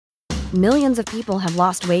Millions of people have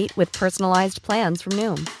lost weight with personalized plans from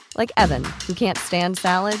Noom. Like Evan, who can't stand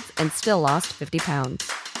salads and still lost 50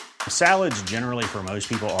 pounds. Salads generally for most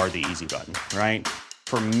people are the easy button, right?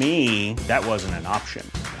 For me, that wasn't an option.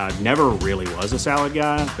 I never really was a salad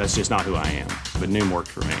guy. That's just not who I am. But Noom worked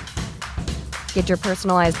for me. Get your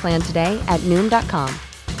personalized plan today at Noom.com.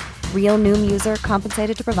 Real Noom user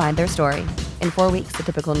compensated to provide their story. In 4 weeks, the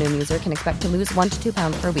typical Noom user can expect to lose 1 to 2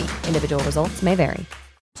 pounds per week. Individual results may vary.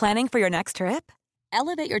 Planning for your next trip?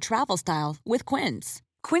 Elevate your travel style with Quince.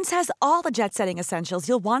 Quince has all the jet-setting essentials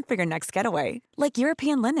you'll want for your next getaway, like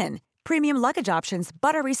European linen, premium luggage options,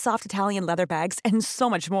 buttery soft Italian leather bags, and so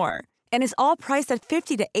much more. And is all priced at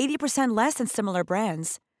 50 to 80% less than similar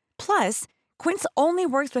brands. Plus, Quince only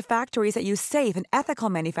works with factories that use safe and ethical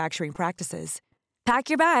manufacturing practices. Pack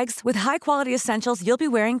your bags with high-quality essentials you'll be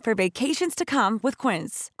wearing for vacations to come with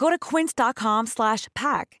Quince. Go to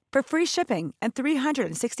quince.com/pack for free shipping and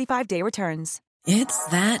 365-day returns. It's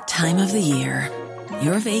that time of the year.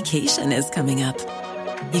 Your vacation is coming up.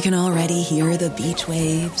 You can already hear the beach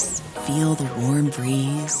waves, feel the warm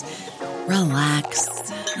breeze, relax,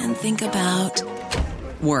 and think about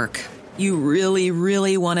work. You really,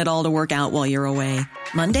 really want it all to work out while you're away.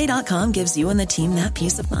 Monday.com gives you and the team that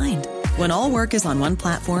peace of mind. When all work is on one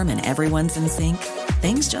platform and everyone's in sync,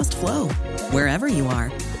 things just flow. Wherever you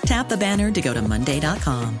are, tap the banner to go to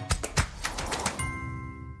Monday.com.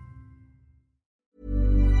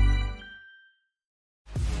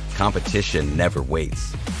 Competition never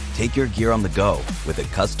waits. Take your gear on the go with a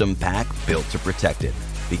custom pack built to protect it.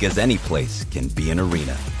 Because any place can be an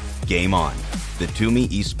arena. Game on. The Tumi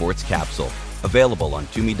Esports Capsule. Available on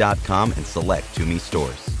Tumi.com and select Tumi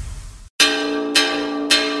stores.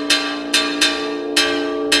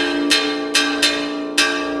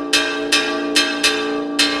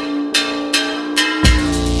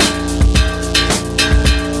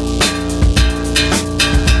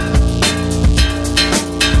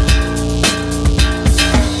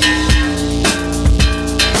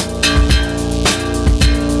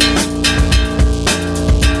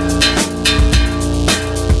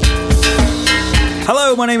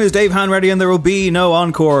 My name is Dave Hanreddy and there will be no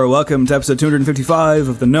encore. Welcome to episode 255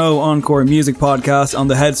 of the No Encore Music Podcast on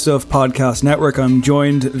the Head Stuff Podcast Network. I'm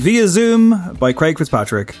joined via Zoom by Craig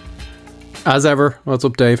Fitzpatrick. As ever, what's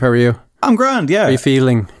up, Dave? How are you? I'm grand, yeah. How are you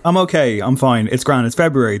feeling? I'm okay, I'm fine. It's grand, it's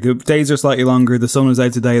February. The days are slightly longer, the sun is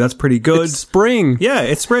out today, that's pretty good. It's spring. Yeah,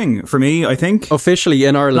 it's spring for me, I think. Officially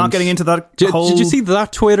in Ireland. Not getting into that whole... Did you see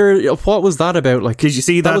that Twitter? What was that about? Like, did you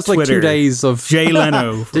see that was Twitter? Like 2 days of... Jay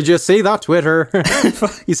Leno. Did you see that Twitter?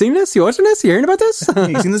 You seen this? You watching this? You hearing about this?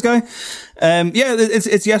 You seen this guy? Yeah,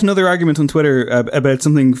 it's yet another argument on Twitter about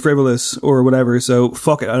something frivolous or whatever. So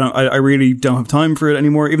fuck it. I really don't have time for it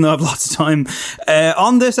anymore, even though I have lots of time.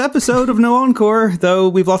 On this episode of No Encore, though,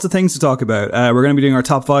 we've lots of things to talk about. We're going to be doing our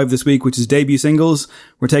top 5 this week, which is debut singles.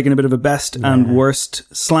 We're taking a bit of a best and worst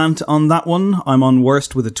slant on that one. I'm on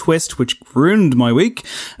worst with a twist, which ruined my week,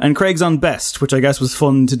 and Craig's on best, which I guess was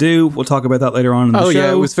fun to do. We'll talk about that later on in the show. Oh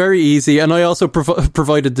yeah, it was very easy, and I also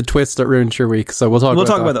provided the twist that ruined your week. So we'll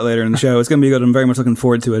talk about that later in the show. It's going to be good. I'm very much looking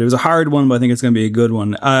forward to it. It was a hard one, but I think it's going to be a good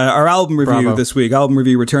one. Our album review this week, album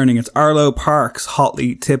review returning. It's Arlo Parks,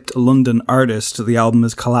 hotly tipped London artist. The album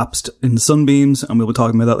has collapsed in sunbeams, and we'll be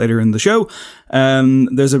talking about that later in the show.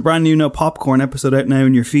 There's a brand new No Popcorn episode out now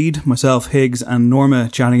in your feed. Myself, Higgs, and Norma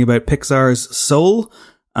chatting about Pixar's Soul.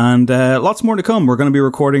 And lots more to come. We're going to be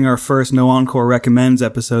recording our first No Encore Recommends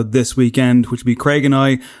episode this weekend, which will be Craig and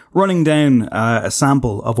I running down a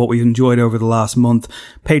sample of what we've enjoyed over the last month.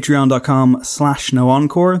 Patreon.com/No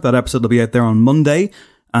Encore. That episode will be out there on Monday.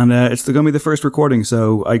 And it's going to be the first recording,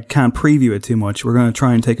 so I can't preview it too much. We're going to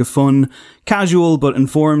try and take a fun, casual, but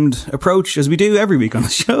informed approach, as we do every week on the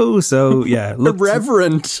show. So, yeah.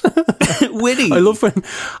 Irreverent. Witty. I love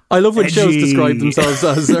when shows describe themselves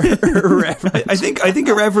as irreverent. I think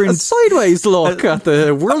irreverent... A sideways look at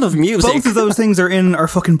the world of music. Both of those things are in our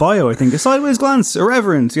fucking bio, I think. A sideways glance,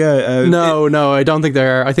 irreverent, yeah. No, I don't think they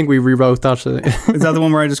are. I think we rewrote that. Is that the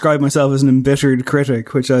one where I describe myself as an embittered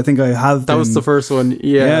critic, which I think I have been? That was the first one,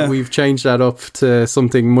 yeah, we've changed that up to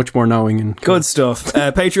something much more knowing and cool. Good stuff.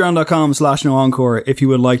 Patreon.com/No Encore if you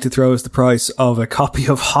would like to throw us the price of a copy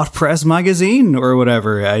of Hot Press magazine or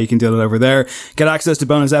whatever. You can do it over there. Get access to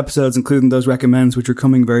bonus episodes, including those recommends, which are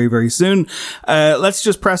coming very, very soon. Let's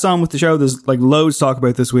just press on with the show. There's like loads to talk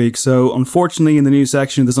about this week. So unfortunately, in the news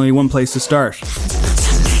section, there's only one place to start.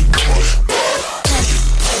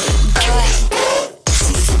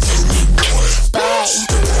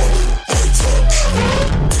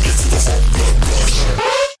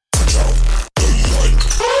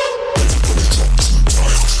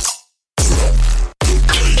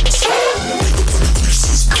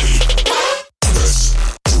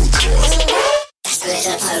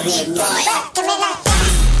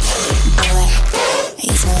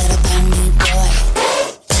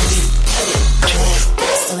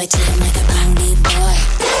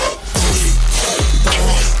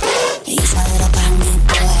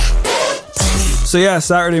 So yeah,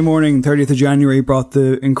 Saturday morning, 30th of January, brought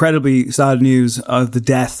the incredibly sad news of the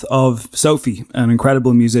death of Sophie, an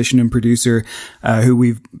incredible musician and producer who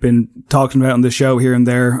we've been talking about on the show here and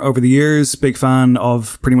there over the years. Big fan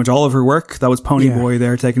of pretty much all of her work. That was Pony Boy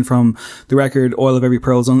there, taken from the record Oil of Every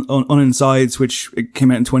Pearl's Uninsides, which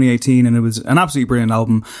came out in 2018, and it was an absolutely brilliant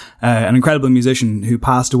album. An incredible musician who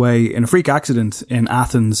passed away in a freak accident in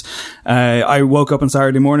Athens. I woke up on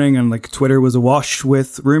Saturday morning and like Twitter was awash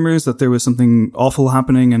with rumours that there was something awful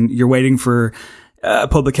happening, and you're waiting for a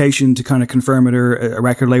publication to kind of confirm it, or a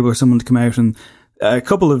record label or someone to come out, and a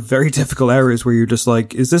couple of very difficult hours where you're just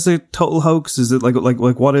like, is this a total hoax? Is it like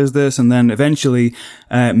what is this? And then eventually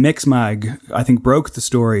Mixmag, I think, broke the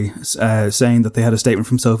story, saying that they had a statement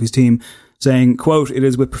from Sophie's team saying, quote, "It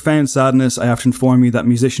is with profound sadness I have to inform you that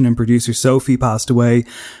musician and producer Sophie passed away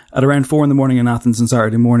at around 4 a.m. in Athens on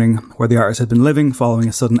Saturday morning, where the artist had been living following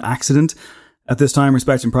a sudden accident. At this time,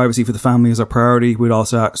 respect and privacy for the family is our priority. We'd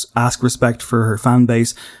also ask respect for her fan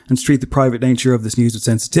base and treat the private nature of this news with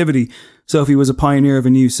sensitivity. Sophie was a pioneer of a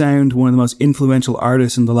new sound, one of the most influential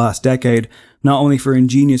artists in the last decade, not only for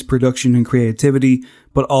ingenious production and creativity,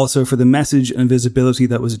 but also for the message and visibility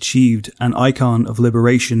that was achieved, an icon of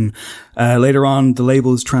liberation." Later on, the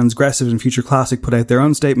labels Transgressive and Future Classic put out their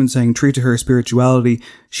own statement saying, true to her spirituality,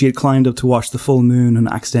 she had climbed up to watch the full moon and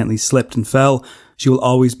accidentally slipped and fell. She will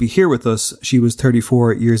always be here with us. She was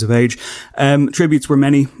 34 years of age. Tributes were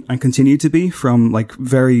many and continue to be, from like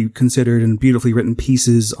very considered and beautifully written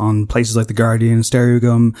pieces on places like The Guardian,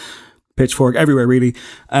 Stereogum, Pitchfork, everywhere really.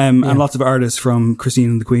 And lots of artists, from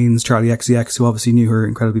Christine and the Queens, Charlie XCX, who obviously knew her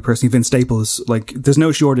incredibly personally, Vince Staples. Like, there's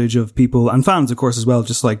no shortage of people, and fans, of course, as well.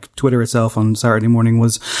 Just like Twitter itself on Saturday morning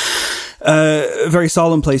was a very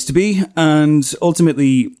solemn place to be. And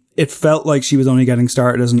ultimately, it felt like she was only getting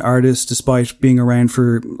started as an artist, despite being around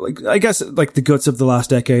for, like, I guess, like the guts of the last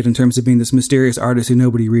decade in terms of being this mysterious artist who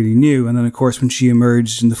nobody really knew. And then, of course, when she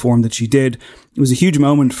emerged in the form that she did, it was a huge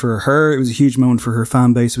moment for her. It was a huge moment for her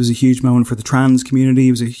fan base. It was a huge moment for the trans community.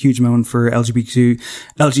 It was a huge moment for LGBTQ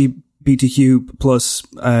plus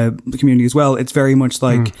the community as well. It's very much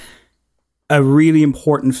like a really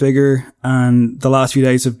important figure, and the last few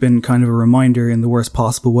days have been kind of a reminder in the worst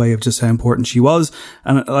possible way of just how important she was.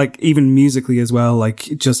 And like, even musically as well,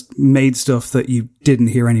 like, it just made stuff that you didn't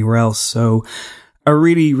hear anywhere else. So a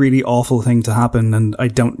really, really awful thing to happen, and I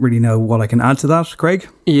don't really know what I can add to that. Craig?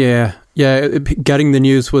 Yeah, getting the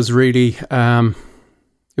news was really, it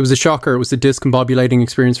was a shocker. It was a discombobulating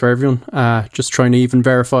experience for everyone, just trying to even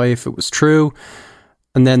verify if it was true,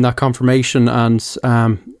 and then that confirmation, and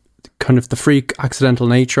kind of the freak accidental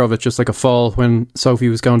nature of it, just like a fall when Sophie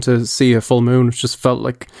was going to see a full moon, which just felt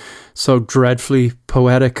like so dreadfully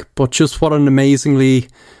poetic, but just what an amazingly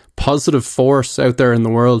positive force out there in the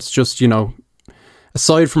world. Just, you know,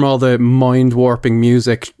 aside from all the mind warping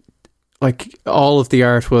music, like, all of the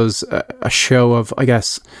art was a show of, I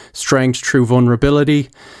guess, strength through vulnerability.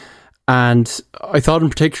 And I thought in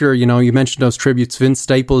particular, you know, you mentioned those tributes. Vince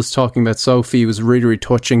Staples talking about Sophie was really, really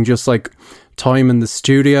touching, just like time in the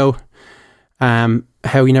studio.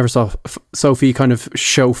 How he never saw Sophie kind of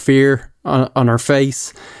show fear on her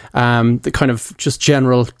face. The kind of just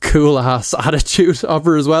general cool ass attitude of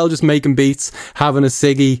her as well, just making beats, having a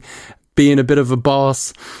ciggy, being a bit of a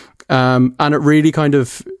boss. And it really kind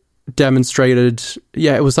of demonstrated,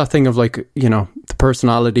 it was that thing of, like, you know, the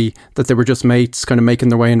personality, that they were just mates kind of making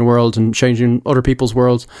their way in the world and changing other people's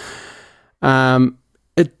worlds.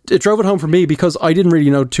 It drove it home for me, because I didn't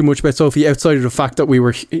really know too much about Sophie outside of the fact that we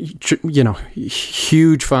were, you know,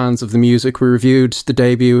 huge fans of the music. We reviewed the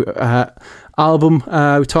debut album.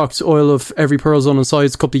 We talked Oil of Every Pearl's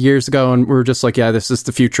Uninsides a couple of years ago, and we were just like, yeah, this is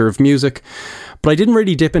the future of music. But I didn't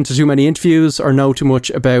really dip into too many interviews or know too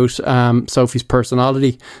much about Sophie's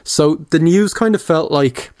personality. So the news kind of felt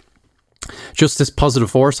like just this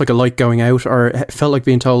positive force, like a light going out, or it felt like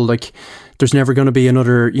being told, like, there's never going to be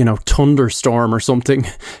another, you know, thunderstorm or something.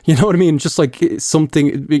 You know what I mean? Just like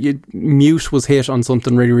something, mute was hit on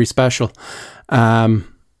something really, really special. And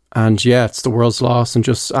yeah, it's the world's loss, and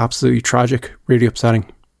just absolutely tragic, really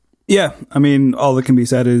upsetting. Yeah, I mean, all that can be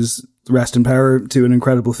said is rest in power to an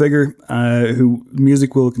incredible figure, who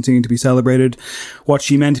music will continue to be celebrated. What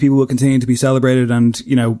she meant to people will continue to be celebrated. And,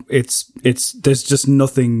 you know, there's just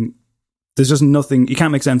nothing, you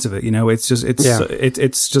can't make sense of it, you know. It's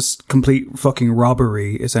just complete fucking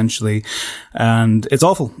robbery, essentially, and it's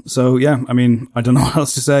awful. So yeah, I mean, I don't know what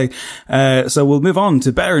else to say. So we'll move on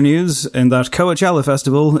to better news, in that Coachella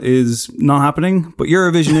Festival is not happening, but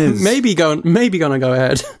Eurovision is. maybe gonna go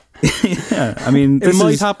ahead. Yeah, I mean, it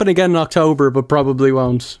might happen again in October, but probably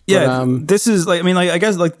won't. Yeah, but, this is like, I mean, like, I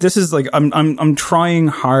guess like this is like I'm trying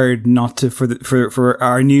hard not to for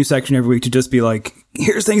our news section every week to just be like,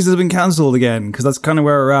 here's things that have been cancelled again, because that's kind of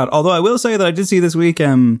where we're at. Although I will say that I did see this week,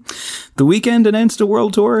 The Weeknd announced a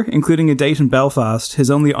world tour, including a date in Belfast, his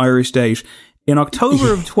only Irish date, in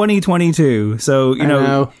October of 2022. So, you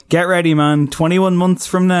know, get ready, man. 21 months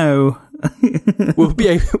from now. Will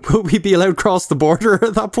we be allowed to cross the border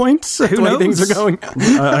at that point? Who the way knows? Things are going.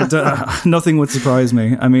 Nothing would surprise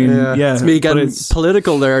me. I mean, yeah. It's me getting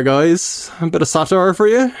political there, guys. A bit of satire for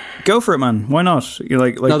you. Go for it, man. Why not? You're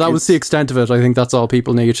like no, that was the extent of it. I think that's all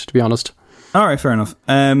people need, to be honest. All right, fair enough.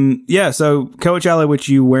 Yeah, so Coachella, which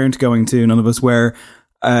you weren't going to, none of us were.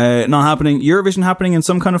 Not happening. Eurovision happening in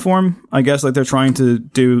some kind of form. I guess like they're trying to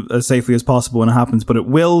do as safely as possible when it happens, but it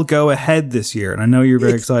will go ahead this year. And I know you're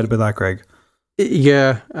very excited about that, Greg.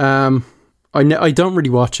 Yeah. I don't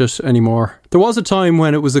really watch it anymore. There was a time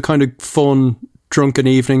when it was a kind of fun, drunken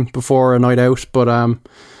evening before a night out, but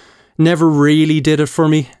never really did it for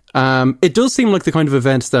me. It does seem like the kind of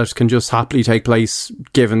event that can just happily take place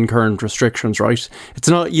given current restrictions, right? It's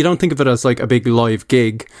not, you don't think of it as like a big live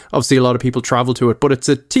gig. Obviously a lot of people travel to it, but it's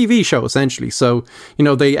a TV show essentially. So, you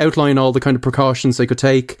know, they outline all the kind of precautions they could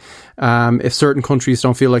take. If certain countries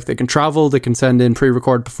don't feel like they can travel, they can send in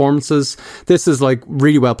pre-recorded performances. This is like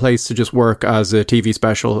really well placed to just work as a TV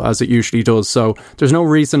special, as it usually does. So there's no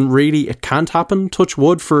reason really it can't happen. Touch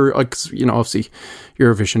wood for, like, you know, obviously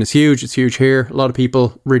Eurovision is huge. It's huge here. A lot of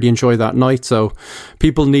people really enjoy that night. So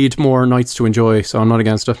people need more nights to enjoy. So I'm not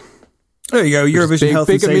against it. There you go, Eurovision health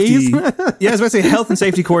and safety. Yeah, I was about to say health and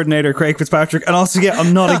safety coordinator Craig Fitzpatrick, and also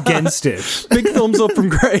I'm not against it. Big thumbs up from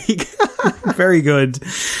Craig. Very good.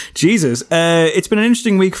 Jesus, it's been an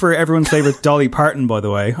interesting week for everyone's favorite Dolly Parton. By the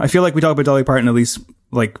way, I feel like we talk about Dolly Parton at least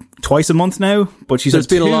like twice a month now, but there's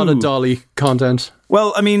been a lot of Dolly content.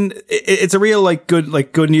 Well, I mean, it's a real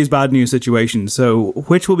good news, bad news situation. So,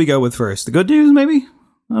 which will we go with first? The good news, maybe?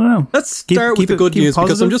 I don't know. Let's start with the good news,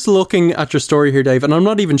 because I'm just looking at your story here, Dave, and I'm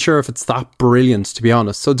not even sure if it's that brilliant, to be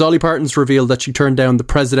honest. So Dolly Parton's revealed that she turned down the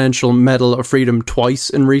Presidential Medal of Freedom twice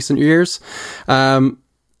in recent years.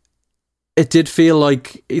 It did feel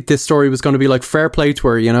like this story was going to be like fair play to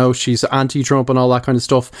her, you know, she's anti-Trump and all that kind of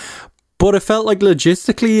stuff. But it felt like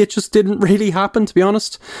logistically it just didn't really happen, to be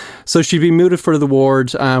honest. So she'd been mooted for the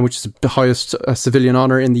award, which is the highest civilian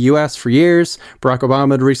honour in the US for years. Barack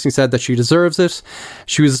Obama had recently said that she deserves it.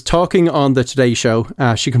 She was talking on the Today Show.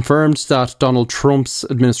 She confirmed that Donald Trump's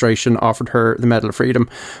administration offered her the Medal of Freedom.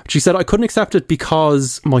 She said, "I couldn't accept it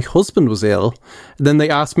because my husband was ill. Then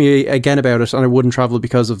they asked me again about it and I wouldn't travel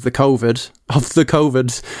because of the COVID."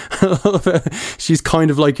 She's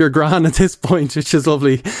kind of like your gran at this point, which is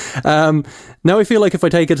lovely. Now I feel like if I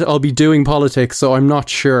take it, I'll be doing politics, so I'm not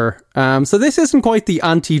sure. So this isn't quite the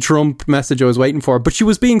anti-Trump message I was waiting for, but she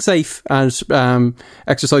was being safe and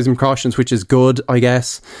exercising precautions, which is good, I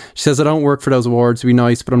guess. She says, "I don't work for those awards, it'd be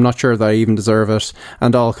nice, but I'm not sure that I even deserve it,"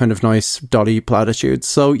 and all kind of nice Dolly platitudes.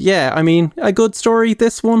 So yeah, I mean, a good story,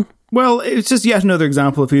 this one. Well, it's just yet another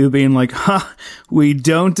example of people being like, we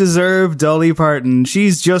don't deserve Dolly Parton.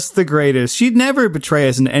 She's just the greatest. She'd never betray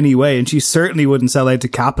us in any way, and she certainly wouldn't sell out to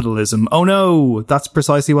capitalism. Oh no, that's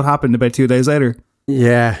precisely what happened about 2 days later.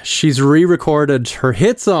 Yeah, she's re-recorded her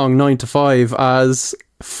hit song 9 to 5 as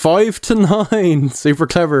 5 to 9. Super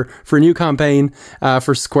clever for a new campaign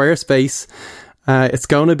for Squarespace. It's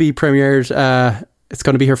going to be premiered. It's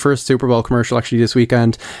going to be her first Super Bowl commercial actually this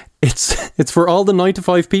weekend. It's for all the 9 to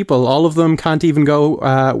 5 people. All of them can't even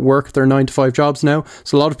go work their 9 to 5 jobs now.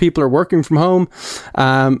 So a lot of people are working from home.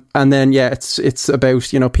 And then, yeah, it's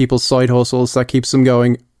about, you know, people's side hustles that keeps them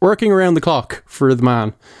going, working around the clock for the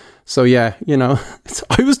man. So yeah, you know,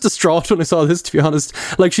 I was distraught when I saw this, to be honest.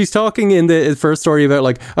 Like, she's talking in the first story about,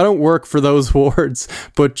 like, I don't work for those awards,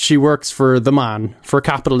 but she works for the man, for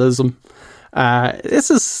capitalism. This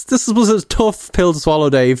was a tough pill to swallow,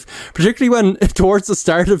 Dave, particularly when towards the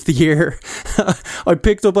start of the year I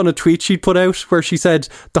picked up on a tweet she'd put out where she said,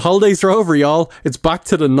 "The holidays are over, y'all, it's back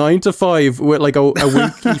to the 9 to 5 with like a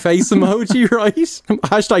winky face emoji," right?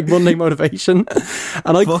 Hashtag Monday motivation.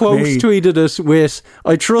 And I tweeted it with,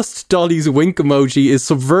 "I trust Dolly's wink emoji is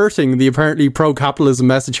subverting the apparently pro-capitalism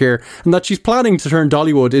message here, and that she's planning to turn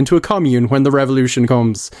Dollywood into a commune when the revolution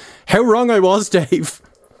comes." How wrong I was, Dave.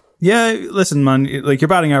 Yeah, listen, man, like, your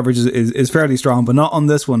batting average is fairly strong, but not on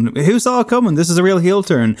this one. Who saw it coming? This is a real heel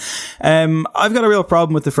turn. I've got a real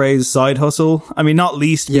problem with the phrase side hustle. I mean, not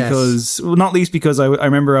least because I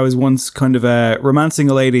remember I was once kind of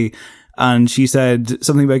romancing a lady and she said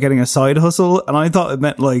something about getting a side hustle, and I thought it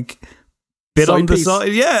meant like bit on the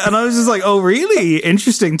side. Yeah. And I was just like, oh, really?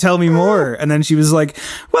 Interesting. Tell me more. And then she was like,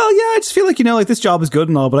 well, yeah, I just feel like, like this job is good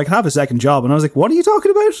and all, but I could have a second job. And I was like, what are you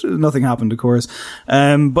talking about? Nothing happened, of course.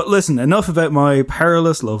 But listen, enough about my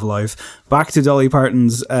perilous love life. Back to Dolly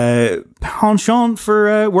Parton's penchant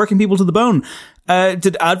for working people to the bone.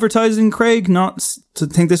 Did advertising, Craig, not to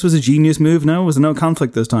think this was a genius move? No? Was there no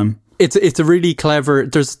conflict this time? It's a really clever.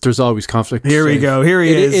 There's always conflict. Here we go. Here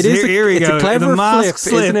he is. Here we go. It's a clever flip,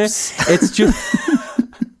 isn't it? It's just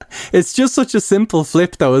it's just such a simple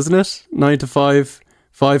flip, though, isn't it? 9 to 5,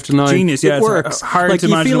 5 to 9. Genius. Yeah, it works. Hard to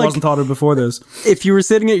imagine it wasn't thought of before this. If you were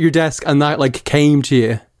sitting at your desk and that came to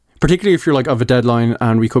you, particularly if you're of a deadline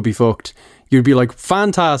and we could be fucked, you'd be like,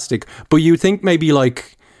 fantastic. But you think maybe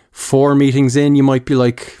 4 meetings in, you might be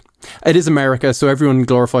like, it is America, so everyone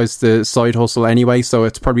glorifies the side hustle anyway, so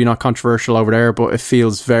it's probably not controversial over there, but it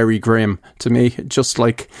feels very grim to me. Just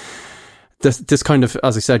this kind of,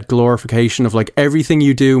 as I said, glorification of everything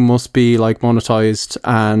you do must be monetized,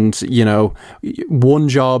 and one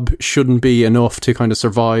job shouldn't be enough to kind of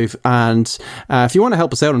survive. And if you want to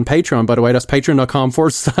help us out on Patreon, by the way, that's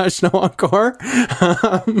patreon.com/no encore.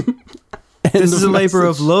 This is a labour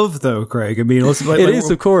of love, though, Craig. I mean, it is,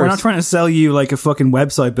 of course. We're not trying to sell you a fucking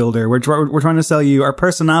website builder. We're trying to sell you our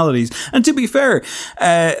personalities. And to be fair,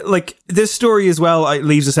 this story as well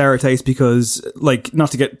leaves a sour taste because, not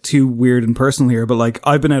to get too weird and personal here, but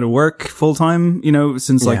I've been out of work full time,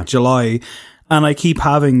 since July, and I keep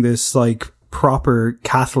having this proper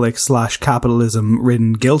Catholic / capitalism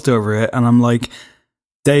ridden guilt over it, and I'm like,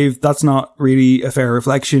 Dave, that's not really a fair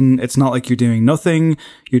reflection. It's not like you're doing nothing.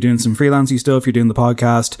 You're doing some freelancey stuff. You're doing the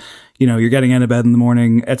podcast. You're getting out of bed in the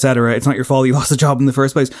morning, etc. It's not your fault you lost a job in the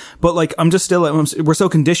first place. But I'm just still, we're so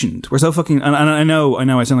conditioned. We're so fucking, and I know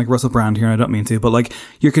I sound like Russell Brand here and I don't mean to, but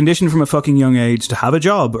you're conditioned from a fucking young age to have a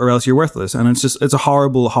job or else you're worthless. And it's a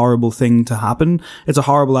horrible, horrible thing to happen. It's a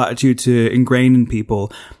horrible attitude to ingrain in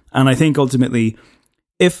people. And I think ultimately,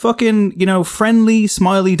 if fucking, friendly,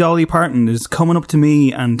 smiley Dolly Parton is coming up to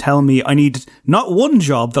me and telling me I need not one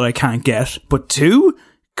job that I can't get, but 2,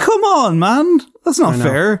 come on, man. That's not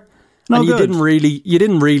fair. And you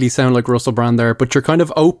didn't really sound like Russell Brand there, but your kind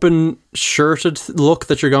of open shirted look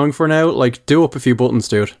that you're going for now, do up a few buttons,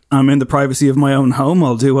 dude. I'm in the privacy of my own home.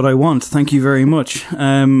 I'll do what I want. Thank you very much.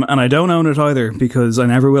 And I don't own it either because I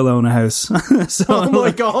never will own a house. So oh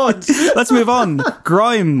my God. Let's move on.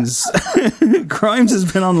 Grimes. Grimes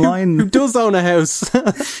has been online. Who does own a house?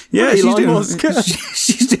 Yeah,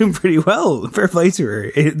 she's doing pretty well. Fair play to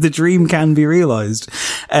her. The dream can be realised.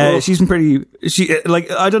 She's been pretty,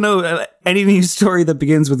 I don't know, any news story that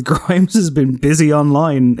begins with Grimes has been busy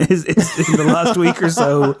online is in the last week or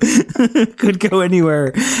so. Could go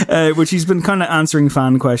anywhere. But she's been kind of answering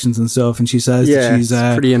fan questions and stuff, and she says that she's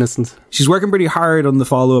pretty innocent. She's working pretty hard on the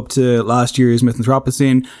follow-up to last year's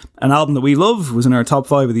Mythanthropocene, an album that we love, was in our top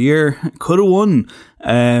 5 of the year, could have won.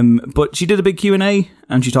 But she did a big Q&A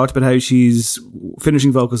and she talked about how she's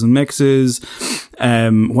finishing vocals and mixes.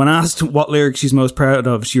 When asked what lyrics she's most proud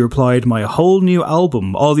of, she replied, "My whole new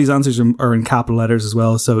album." All these answers are in capital letters as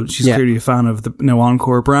well, so she's clearly a fan of the No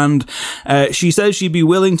Encore brand. She says she'd be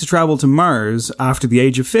willing to travel to Mars after the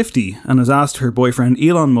age of 50 and has asked her boyfriend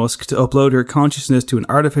Elon Musk to upload her consciousness to an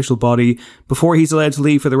artificial body before he's allowed to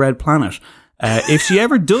leave for the Red Planet. If she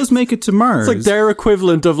ever does make it to Mars... It's their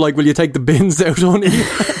equivalent of will you take the bins out on you?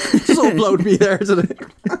 Just upload me there today.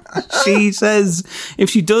 She says if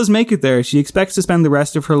she does make it there, she expects to spend the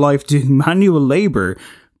rest of her life doing manual labour.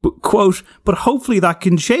 But, quote, but hopefully that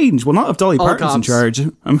can change. Well, not if Dolly Parton's in charge,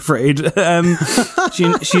 I'm afraid.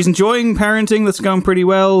 She's enjoying parenting. That's going pretty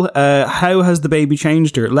well. How has the baby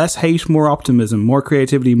changed her? Less hate, more optimism, more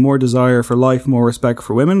creativity, more desire for life, more respect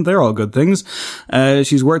for women. They're all good things.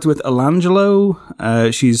 She's worked with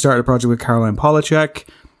Elangelo. She's started a project with Caroline Polachek.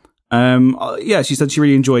 She said she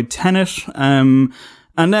really enjoyed Tenet. And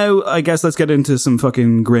now, I guess let's get into some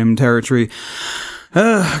fucking grim territory.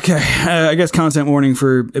 I guess content warning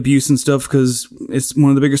for abuse and stuff because it's one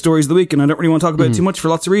of the bigger stories of the week and I don't really want to talk about it too much for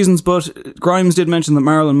lots of reasons, but Grimes did mention that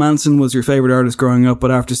Marilyn Manson was your favourite artist growing up, but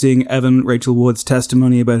after seeing Evan Rachel Wood's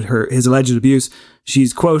testimony about his alleged abuse,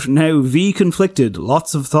 she's, quote, now conflicted,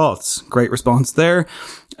 lots of thoughts. Great response there.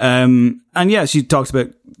 She talks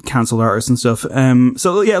about cancelled artists and stuff.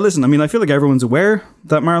 Listen, I mean, I feel like everyone's aware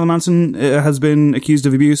that Marilyn Manson has been accused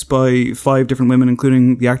of abuse by 5 different women,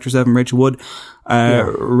 including the actress Evan Rachel Wood,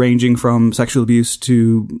 ranging from sexual abuse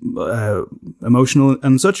to emotional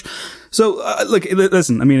and such. So,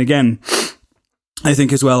 listen, I mean, again, I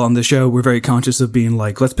think as well on the show, we're very conscious of being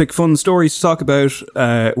like, let's pick fun stories to talk about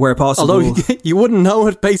where possible. Although you wouldn't know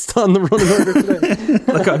it based on the running order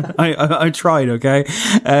today. Look, I tried, okay?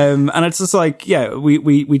 And it's just like, yeah,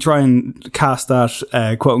 we try and cast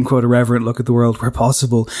that quote unquote irreverent look at the world where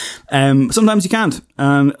possible. Sometimes you can't.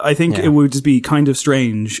 And I think it would just be kind of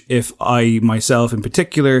strange if I myself in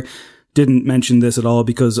particular didn't mention this at all,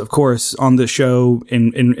 because of course on the show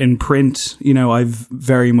in print, you know, I've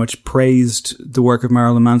very much praised the work of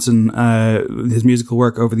Marilyn Manson, his musical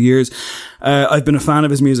work over the years. I've been a fan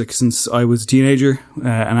of his music since I was a teenager,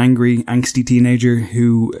 an angry, angsty teenager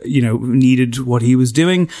who, you know, needed what he was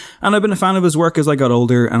doing. And I've been a fan of his work as I got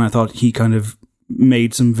older, and I thought he kind of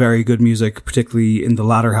made some very good music, particularly in the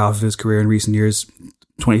latter half of his career in recent years.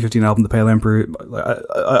 2015 album, The Pale Emperor,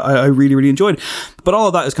 I really, really enjoyed. But all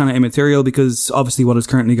of that is kind of immaterial, because obviously what is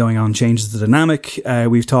currently going on changes the dynamic.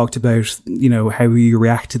 We've talked about, you know, how you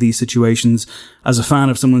react to these situations as a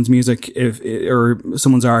fan of someone's music, or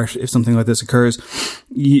someone's art. If something like this occurs,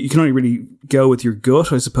 you can only really go with your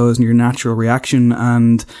gut, I suppose, and your natural reaction.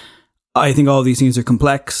 And I think all of these things are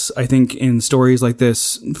complex. I think in stories like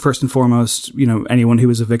this, first and foremost, you know, anyone who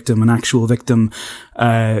is a victim, an actual victim,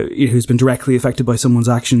 who's been directly affected by someone's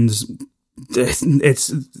actions,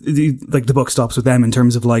 it's like the buck stops with them in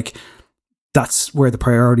terms of like, that's where the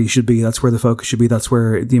priority should be. That's where the focus should be. That's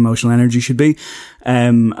where the emotional energy should be.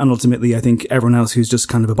 And ultimately, I think everyone else who's just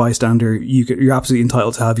kind of a bystander, you're absolutely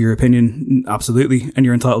entitled to have your opinion. Absolutely. And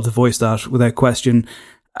you're entitled to voice that without question.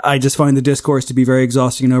 I just find the discourse to be very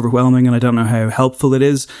exhausting and overwhelming, and I don't know how helpful it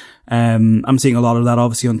is. I'm seeing a lot of that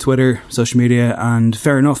obviously on Twitter, social media, and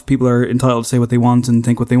fair enough, people are entitled to say what they want and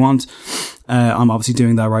think what they want. I'm obviously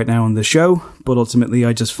doing that right now on the show, but ultimately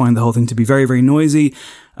I just find the whole thing to be very, very noisy.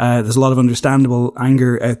 There's a lot of understandable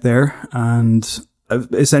anger out there, and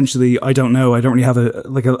essentially, I don't know, I don't really have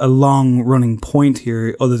a long running point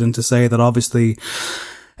here other than to say that obviously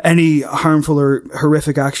any harmful or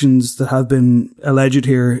horrific actions that have been alleged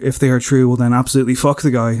here, if they are true, well then absolutely fuck the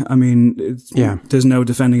guy. I mean, there's no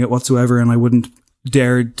defending it whatsoever, and I wouldn't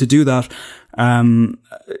dare to do that.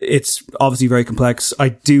 It's obviously very complex. I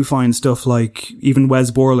do find stuff like even Wes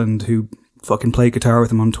Borland, who fucking played guitar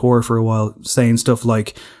with him on tour for a while, saying stuff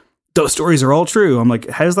like, those stories are all true. I'm like,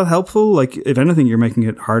 how's that helpful? Like, if anything, you're making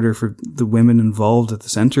it harder for the women involved at the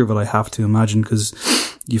center of it, I have to imagine, because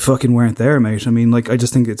you fucking weren't there, mate. I mean, like, I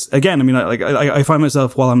just think it's, again, I mean, I find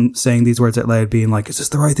myself while I'm saying these words out loud being like, is this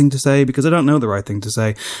the right thing to say? Because I don't know the right thing to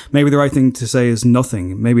say. Maybe the right thing to say is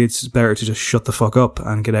nothing. Maybe it's better to just shut the fuck up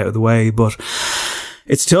and get out of the way. But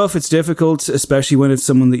it's tough. It's difficult, especially when it's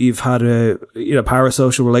someone that you've had a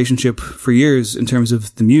parasocial relationship for years in terms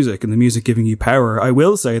of the music and the music giving you power. I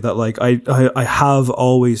will say that, like, I have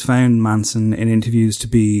always found Manson in interviews to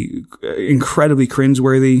be incredibly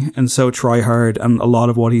cringeworthy and so try hard. And a lot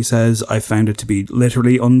of what he says, I found it to be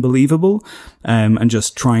literally unbelievable. And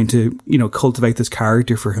just trying to, cultivate this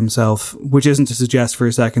character for himself, which isn't to suggest for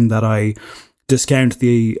a second that I discount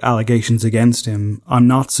the allegations against him. I'm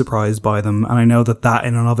not surprised by them, and I know that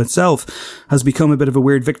in and of itself has become a bit of a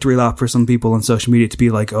weird victory lap for some people on social media to be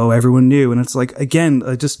like, oh, everyone knew. And it's like, again,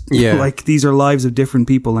 like, these are lives of different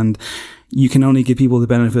people, and you can only give people the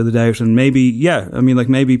benefit of the doubt. And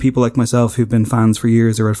maybe people like myself who've been fans for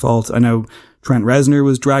years are at fault. I know Trent Reznor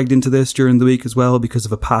was dragged into this during the week as well because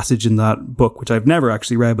of a passage in that book, which I've never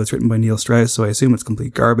actually read, but it's written by Neil Strauss, so I assume it's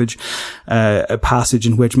complete garbage. A passage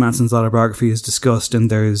in which Manson's autobiography is discussed, and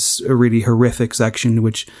there's a really horrific section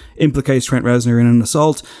which implicates Trent Reznor in an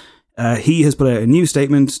assault. He has put out a new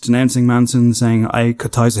statement denouncing Manson, saying, I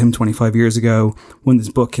cut ties with him 25 years ago. When this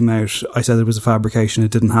book came out, I said it was a fabrication.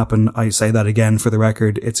 It didn't happen. I say that again for the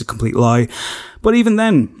record. It's a complete lie. But even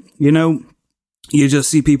then, you just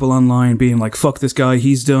see people online being like, fuck this guy,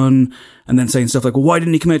 he's done, and then saying stuff like, well, why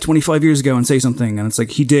didn't he come out 25 years ago and say something? And it's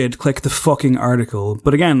like, he did. Click the fucking article.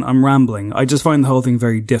 But again, I'm rambling. I just find the whole thing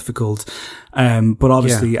very difficult. But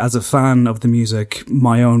obviously, as a fan of the music,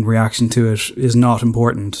 my own reaction to it is not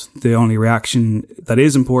important. The only reaction that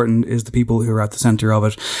is important is the people who are at the center of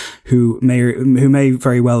it, who may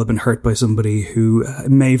very well have been hurt by somebody, who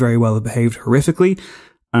may very well have behaved horrifically.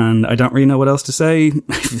 And I don't really know what else to say.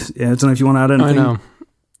 I don't know if you want to add anything. I know.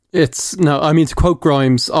 To quote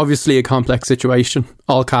Grimes, obviously a complex situation,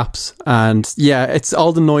 all caps. And yeah, it's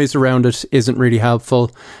all the noise around it isn't really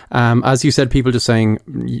helpful. As you said, people just saying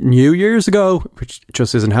New Year's ago, which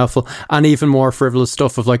just isn't helpful. And even more frivolous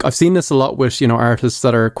stuff of like, I've seen this a lot with, artists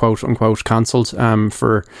that are quote unquote cancelled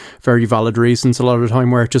for very valid reasons a lot of the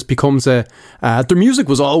time, where it just becomes their music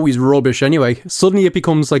was always rubbish anyway. Suddenly it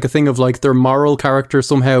becomes like a thing of like their moral character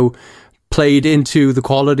somehow played into the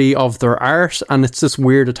quality of their art, and it's this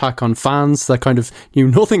weird attack on fans that kind of knew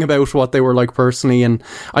nothing about what they were like personally. And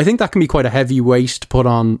I think that can be quite a heavy weight to put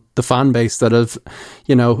on the fan base that have,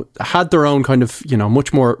 you know, had their own kind of, you know,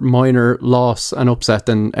 much more minor loss and upset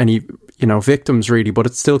than any, you know, victims really. But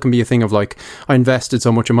it still can be a thing of like, I invested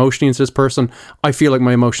so much emotion into this person, I feel like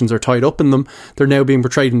my emotions are tied up in them, they're now being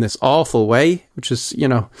portrayed in this awful way, which is, you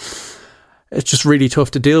know, it's just really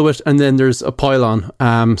tough to deal with. And then there's a pile-on.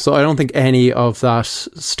 So I don't think any of that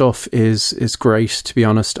stuff is great, to be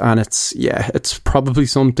honest. And it's probably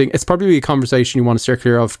a conversation you want to steer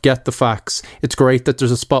clear of. Get the facts. It's great that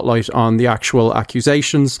there's a spotlight on the actual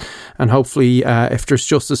accusations. And hopefully, if there's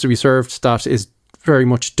justice to be served, that is very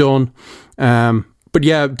much done. But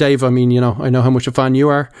yeah, Dave, I mean, you know, I know how much a fan you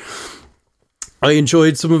are. I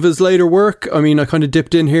enjoyed some of his later work. I mean, I kind of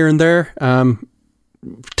dipped in here and there.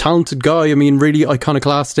 Talented guy, I mean, really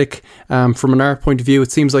iconoclastic from an art point of view.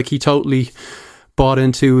 It seems like he totally bought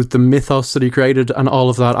into the mythos that he created and all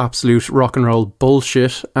of that absolute rock and roll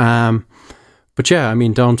bullshit. But yeah, I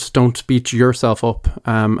mean, don't beat yourself up.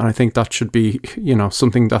 And I think that should be, you know,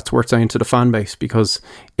 something that's worth saying to the fan base, because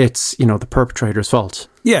it's, you know, the perpetrator's fault.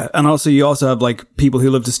 Yeah, and also you also have like people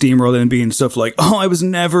who love to steamroll in and being stuff like, oh, I was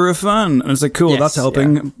never a fan, and it's like, cool, yes, that's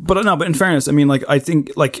helping. Yeah. But no, but in fairness, I mean, like, I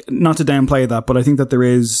think, like, not to downplay that, but I think that there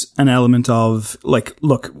is an element of like,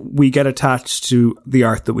 look, we get attached to the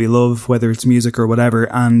art that we love, whether it's music or whatever,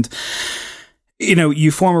 and you know, you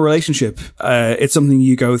form a relationship. It's something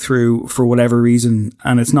you go through for whatever reason,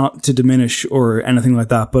 and it's not to diminish or anything like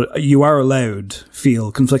that, but you are allowed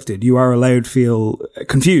feel conflicted. You are allowed feel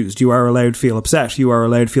confused. You are allowed feel upset. You are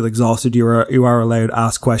allowed feel exhausted. You are allowed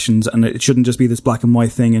ask questions, and it shouldn't just be this black and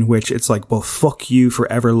white thing in which it's like, well, fuck you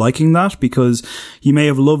for ever liking that, because you may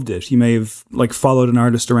have loved it. You may have like followed an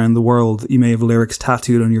artist around the world. You may have lyrics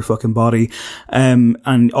tattooed on your fucking body.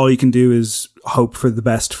 And all you can do is hope for the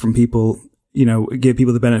best from people. You know, give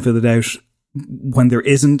people the benefit of the doubt when there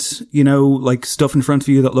isn't, you know, like stuff in front of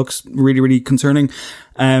you that looks really, really concerning.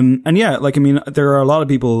 And yeah, like, I mean, there are a lot of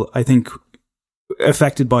people, I think,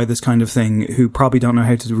 affected by this kind of thing who probably don't know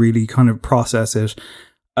how to really kind of process it.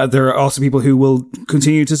 There are also people who will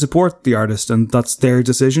continue to support the artist, and that's their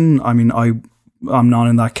decision. I mean, I'm not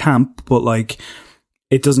in that camp, but like,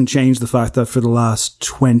 it doesn't change the fact that for the last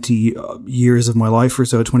 20 years of my life or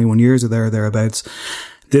so, 21 years or thereabouts,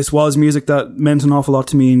 this was music that meant an awful lot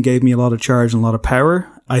to me and gave me a lot of charge and a lot of power.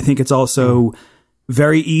 I think it's also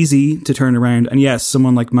very easy to turn around. And yes,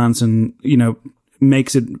 someone like Manson, you know,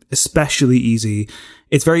 makes it especially easy.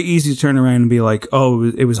 It's very easy to turn around and be like, oh,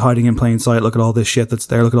 it was hiding in plain sight. Look at all this shit that's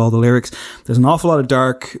there. Look at all the lyrics. There's an awful lot of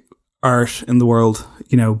dark art in the world,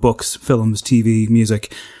 you know, books, films, TV,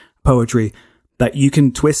 music, poetry, that you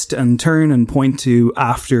can twist and turn and point to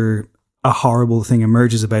after a horrible thing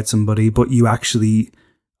emerges about somebody, but you actually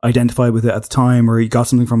identify with it at the time, or you got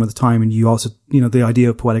something from it at the time, and you also, you know, the idea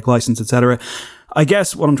of poetic license, etc. I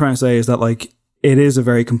guess what I'm trying to say is that, like, it is a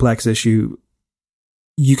very complex issue.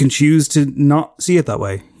 You can choose to not see it that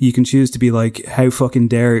way. You can choose to be like, how fucking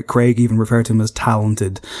dare Craig even refer to him as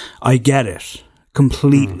talented? I get it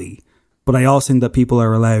completely. But I also think that people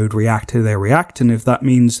are allowed react how they react, and if that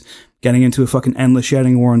means getting into a fucking endless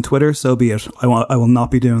shouting war on Twitter, so be it. I will not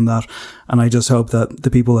be doing that. And I just hope that the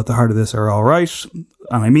people at the heart of this are all right.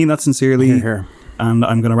 And I mean that sincerely. Here. And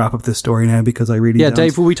I'm going to wrap up this story now because I really don't.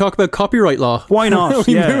 Dave, will we talk about copyright law? Why not?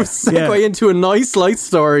 We segue into a nice light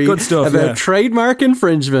story. Good stuff, about trademark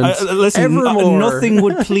infringement. Listen, nothing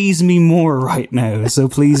would please me more right now, so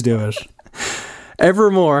please do it.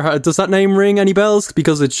 Evermore. Does that name ring any bells?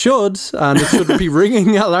 Because it should, and it should be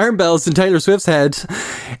ringing alarm bells in Taylor Swift's head.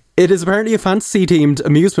 It is apparently a fantasy-themed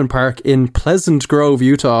amusement park in Pleasant Grove,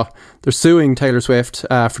 Utah. They're suing Taylor Swift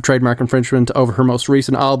for trademark infringement over her most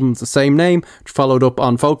recent album, the same name, which followed up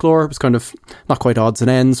on Folklore. It was kind of not quite odds and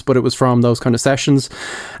ends, but it was from those kind of sessions.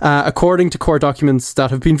 According to court documents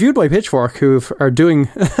that have been viewed by Pitchfork, who are doing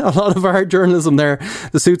a lot of art journalism there,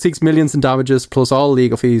 the suit seeks millions in damages plus all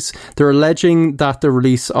legal fees. They're alleging that the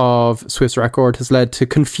release of Swift's record has led to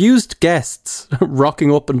confused guests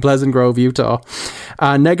rocking up in Pleasant Grove, Utah,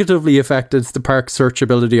 negatively affected the park's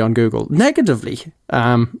searchability on Google. Negatively.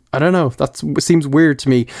 I don't know. That seems weird to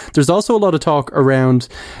me. There's also a lot of talk around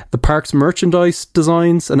the park's merchandise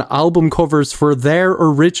designs and album covers for their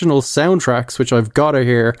original soundtracks, which I've got to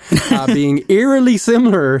hear, being eerily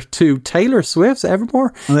similar to Taylor Swift's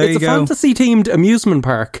Evermore. Well, it's a fantasy-themed amusement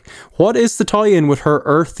park. What is the tie-in with her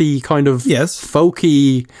earthy kind of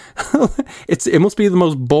folky? It must be the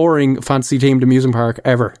most boring fantasy-themed amusement park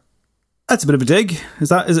ever. That's a bit of a dig. Is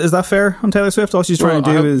that fair on Taylor Swift? All she's trying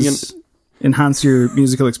to do is enhance your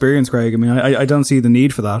musical experience, Craig. I mean, I don't see the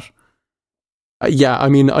need for that. Yeah, I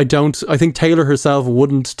mean, I think Taylor herself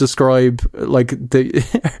wouldn't describe like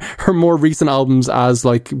her more recent albums as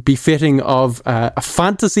like befitting of a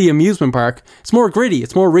fantasy amusement park. It's more gritty,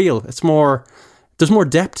 it's more real, there's more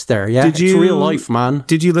depth there. Yeah, it's real life, man.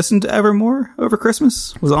 Did you listen to Evermore over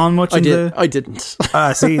Christmas? Was it on much? I didn't.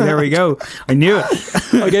 See, there we go. I knew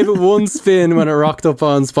it. I gave it one spin when it rocked up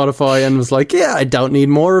on Spotify and was like, yeah, I don't need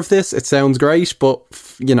more of this. It sounds great, but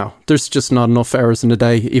you know, there's just not enough hours in the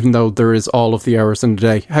day, even though there is all of the hours in the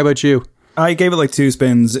day. How about you? I gave it like 2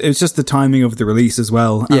 spins. It's just the timing of the release as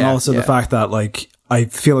well. And also the fact that like, I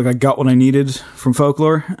feel like I got what I needed from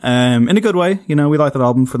Folklore, in a good way. You know, we like that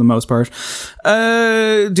album for the most part.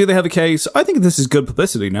 Do they have a case? I think this is good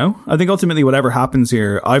publicity, no? I think ultimately whatever happens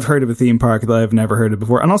here, I've heard of a theme park that I've never heard of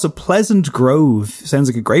before. And also Pleasant Grove sounds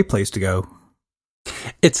like a great place to go.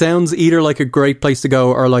 It sounds either like a great place to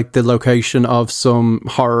go or like the location of some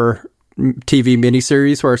horror TV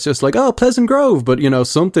miniseries where it's just like, oh, Pleasant Grove, but you know,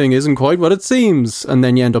 something isn't quite what it seems. And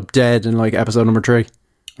then you end up dead in like episode number 3.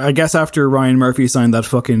 I guess after Ryan Murphy signed that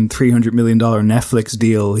fucking $300 million Netflix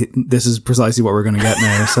deal, this is precisely what we're going to get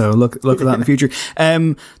now. So look for that in the future.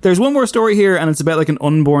 There's one more story here, and it's about like an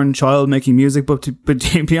unborn child making music. But to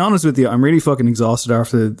be honest with you, I'm really fucking exhausted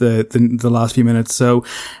after the last few minutes. So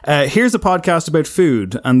here's a podcast about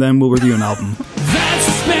food, and then we'll review an album.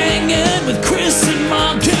 That's Banging with Chris and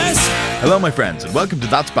Marcus. Hello, my friends, and welcome to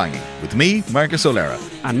That's Banging with me, Marcus O'Leary.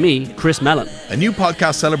 And me, Chris Mellon. A new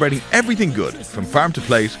podcast celebrating everything good, from farm to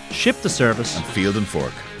plate, ship to service, and field and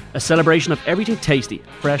fork. A celebration of everything tasty,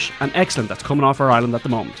 fresh, and excellent that's coming off our island at the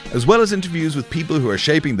moment. As well as interviews with people who are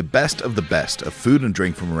shaping the best of food and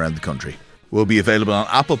drink from around the country. We'll be available on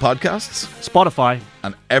Apple Podcasts, Spotify,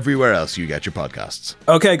 and everywhere else you get your podcasts.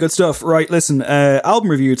 Okay, good stuff. Right, listen,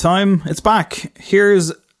 album review time. It's back.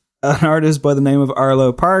 Here's an artist by the name of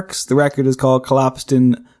Arlo Parks. The record is called Collapsed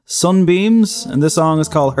in Sunbeams, and this song is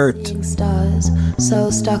called Hurt. Stars,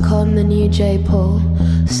 so stuck on the new J. Paul.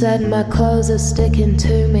 Said my clothes are sticking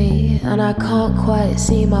to me, and I can't quite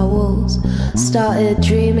see my walls. Started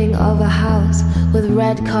dreaming of a house with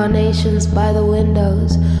red carnations by the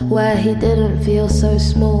windows, where he didn't feel so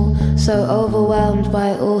small, so overwhelmed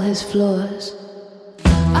by all his flaws.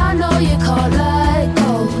 I know you can't let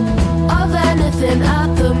go of anything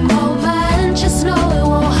at the moment. Just know it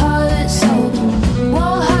won't hurt so.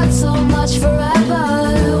 Won't hurt so much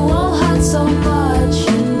forever. Won't hurt so much.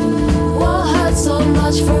 Won't hurt so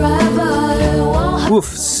much forever. Oof,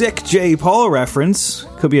 sick J. Paul reference.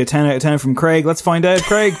 Could be a 10 out of 10 from Craig. Let's find out.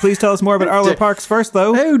 Craig, please tell us more about Arlo Parks first,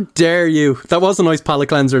 though. How dare you? That was a nice palate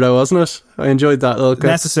cleanser, though, wasn't it? I enjoyed that little clip.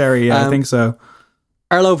 Necessary, yeah, I think so.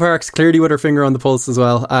 Arlo Parks, clearly with her finger on the pulse as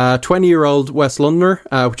well. 20-year-old West Londoner,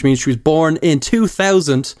 which means she was born in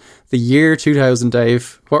 2000, the year 2000,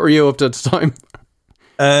 Dave. What were you up to at the time?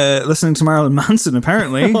 Listening to Marilyn Manson,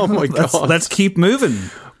 apparently. Oh my God. Let's keep moving.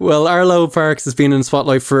 Well, Arlo Parks has been in the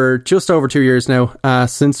spotlight for just over 2 years now,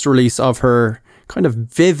 since the release of her kind of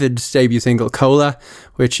vivid debut single, Cola,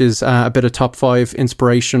 which is a bit of top 5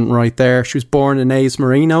 inspiration right there. She was born in Aix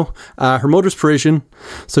Marino. Her mother's Parisian,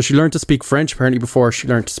 so she learned to speak French apparently before she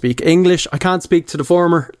learned to speak English. I can't speak to the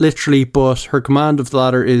former, literally, but her command of the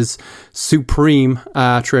latter is supreme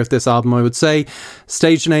throughout this album, I would say.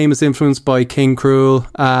 Stage name is influenced by King Cruel,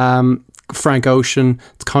 Frank Ocean.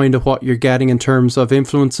 It's kind of what you're getting in terms of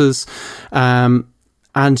influences.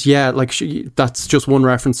 And yeah, like that's just one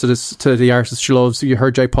reference to the artist she loves. You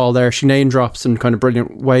heard J. Paul there. She name drops in kind of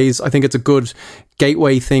brilliant ways. I think it's a good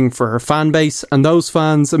gateway thing for her fan base. And those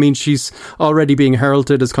fans, I mean, she's already being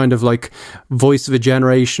heralded as kind of like voice of a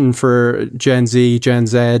generation for Gen Z, Gen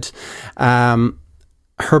Z.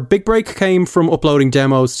 Her big break came from uploading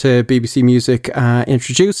demos to BBC Music,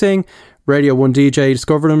 introducing Radio 1 DJ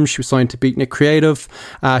discovered him. She was signed to Beatnik Creative.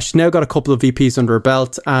 She's now got a couple of EPs under her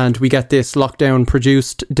belt, and we get this lockdown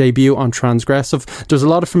produced debut on Transgressive. There's a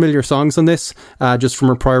lot of familiar songs on this, just from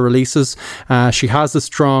her prior releases. She has a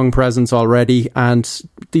strong presence already, and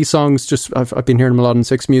these songs just, I've been hearing them a lot in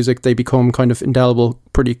Six Music. They become kind of indelible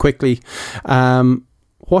pretty quickly.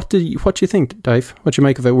 What do you think, Dave? What do you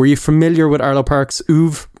make of it? Were you familiar with Arlo Parks'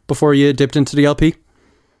 oeuvre before you dipped into the LP?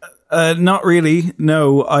 Not really.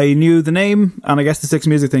 No, I knew the name, and I guess the Six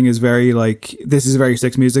Music thing is very like, this is very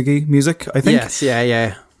Six Music-y music, I think. Yes,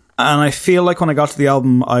 yeah. And I feel like when I got to the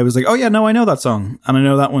album, I was like, oh yeah, no, I know that song. And I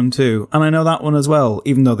know that one too. And I know that one as well,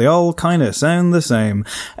 even though they all kind of sound the same.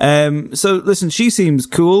 So listen, she seems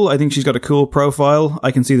cool. I think she's got a cool profile.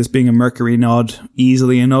 I can see this being a Mercury nod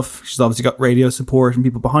easily enough. She's obviously got radio support and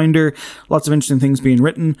people behind her. Lots of interesting things being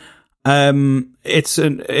written. It's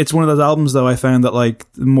one of those albums though I found that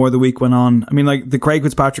like the more the week went on, I mean like the Craig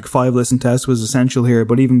Fitzpatrick 5 listen test was essential here,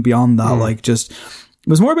 but even beyond that, like just it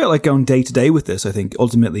was more about like going day to day with this. I think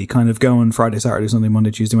ultimately kind of going Friday, Saturday, Sunday, Monday,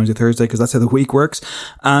 Tuesday, Wednesday, Thursday, because that's how the week works,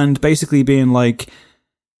 and basically being like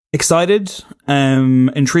excited,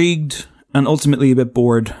 intrigued, and ultimately a bit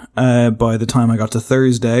bored by the time I got to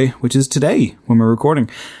Thursday, which is today when we're recording.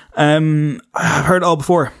 I've heard it all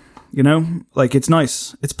before. You know, like it's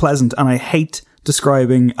nice, it's pleasant, and I hate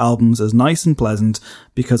describing albums as nice and pleasant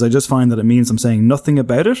because I just find that it means I'm saying nothing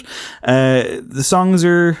about it. The songs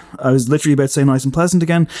are, I was literally about to say nice and pleasant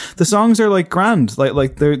again. The songs are like grand,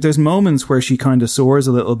 like there's moments where she kind of soars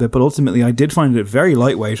a little bit, but ultimately I did find it very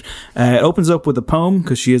lightweight. It opens up with a poem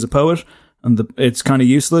because she is a poet. And it's kind of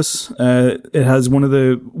useless. It has one of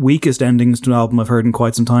the weakest endings to an album I've heard in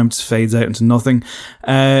quite some time. It just fades out into nothing.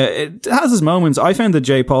 It has its moments. I found the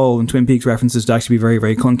J. Paul and Twin Peaks references to actually be very,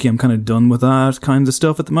 very clunky. I'm kind of done with that kind of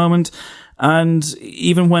stuff at the moment. And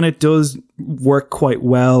even when it does work quite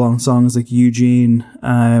well on songs like Eugene,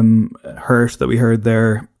 Hurt that we heard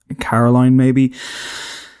there, Caroline maybe,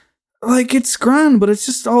 like, it's grand, but it's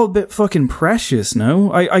just all a bit fucking precious,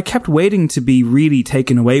 no? I kept waiting to be really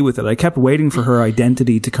taken away with it. I kept waiting for her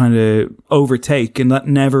identity to kind of overtake, and that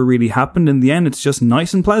never really happened. In the end, it's just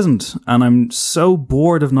nice and pleasant, and I'm so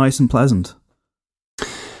bored of nice and pleasant.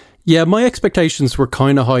 Yeah, my expectations were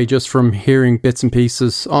kind of high just from hearing bits and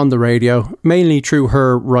pieces on the radio, mainly through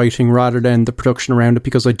her writing rather than the production around it,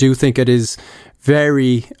 because I do think it is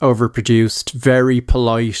very overproduced, very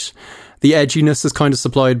polite. The edginess is kind of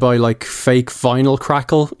supplied by like fake vinyl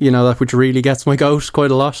crackle, you know, that which really gets my goat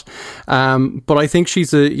quite a lot. But I think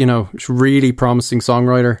she's a, you know, really promising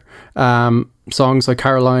songwriter. Songs like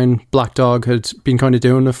Caroline, Black Dog had been kind of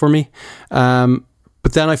doing it for me.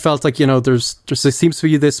 But then I felt like, you know, there seems to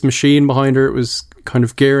be this machine behind her. It was kind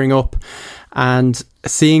of gearing up, and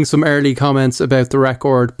seeing some early comments about the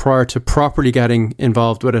record prior to properly getting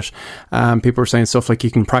involved with it. People were saying stuff like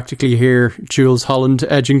you can practically hear Jules Holland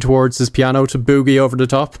edging towards his piano to boogie over the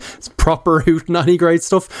top. It's proper hootenanny great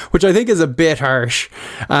stuff, which I think is a bit harsh.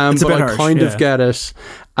 But I kind of get it.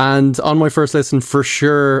 And on my first listen, for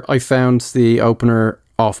sure, I found the opener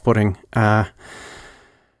off-putting.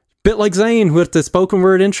 Bit like Zayn with the spoken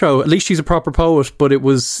word intro. At least she's a proper poet, but it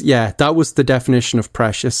was, yeah, that was the definition of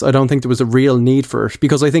precious. I don't think there was a real need for it,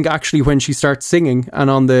 because I think actually when she starts singing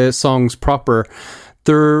and on the songs proper,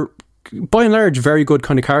 they're by and large very good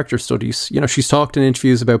kind of character studies. You know, she's talked in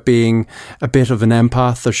interviews about being a bit of an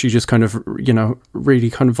empath, or she just kind of, you know,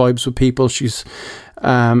 really kind of vibes with people. She's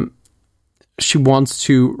she wants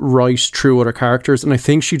to write true other characters, and I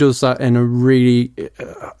think she does that in a really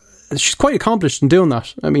she's quite accomplished in doing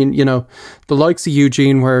that. I mean, you know, the likes of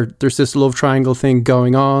Eugene, where there's this love triangle thing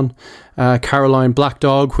going on. Caroline, Black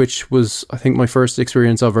Dog, which was, I think, my first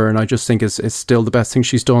experience of her, and I just think is still the best thing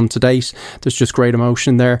she's done to date. There's just great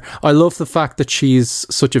emotion there. I love the fact that she's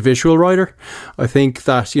such a visual writer. I think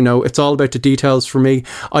that, you know, it's all about the details for me.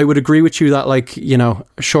 I would agree with you that, like, you know,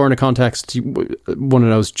 sure, in a context, one of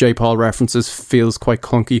those J. Paul references feels quite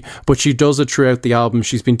clunky, but she does it throughout the album.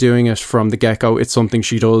 She's been doing it from the get-go. It's something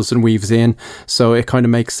she does and weaves in, so it kind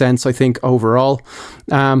of makes sense, I think, overall.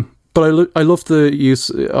 But I love the use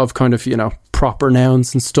of kind of, you know, proper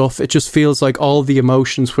nouns and stuff. It just feels like all the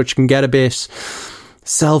emotions, which can get a bit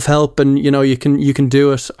self-help, and, you know, you can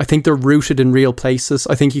do it. I think they're rooted in real places.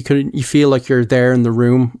 I think you feel like you're there in the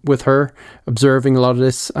room with her, observing a lot of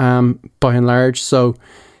this, by and large. So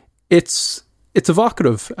it's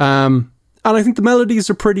evocative. And I think the melodies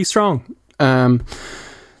are pretty strong.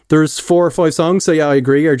 There's 4 or 5 songs, so yeah, I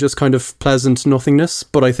agree, are just kind of pleasant nothingness,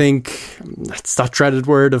 but I think it's that dreaded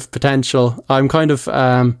word of potential. I'm kind of,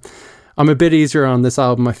 I'm a bit easier on this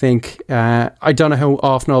album, I think. I don't know how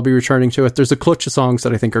often I'll be returning to it. There's a clutch of songs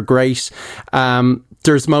that I think are great.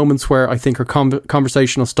 There's moments where I think her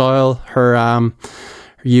conversational style, her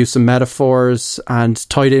use of metaphors, and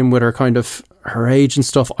tied in with her kind of her age and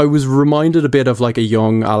stuff, I was reminded a bit of like a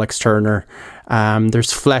young Alex Turner.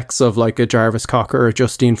 There's flecks of like a Jarvis Cocker or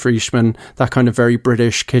Justine Friedman, that kind of very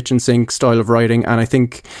British kitchen sink style of writing, and I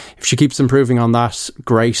think if she keeps improving on that,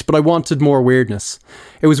 great. But I wanted more weirdness.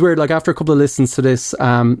 It was weird, like after a couple of listens to this,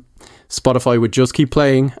 Spotify would just keep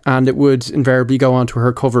playing, and it would invariably go on to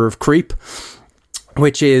her cover of Creep,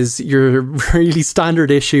 which is your really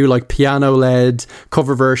standard issue, like piano-led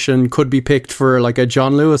cover version, could be picked for like a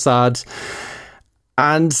John Lewis ad.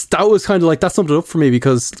 And that was kind of like, that summed it up for me,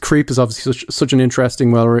 because Creep is obviously such an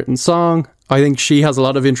interesting, well-written song. I think she has a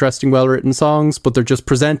lot of interesting, well-written songs, but they're just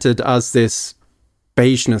presented as this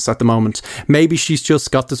beigeness at the moment. Maybe she's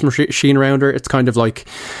just got this machine around her. It's kind of like,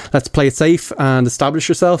 let's play it safe and establish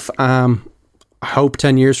yourself. I hope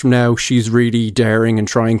 10 years from now she's really daring and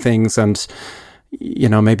trying things, and you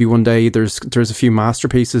know, maybe one day there's a few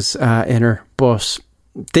masterpieces in her. But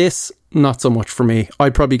this, not so much for me.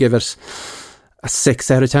 I'd probably give it a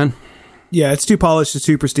 6 out of 10. Yeah, it's too polished, it's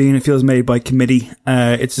too pristine. It feels made by committee.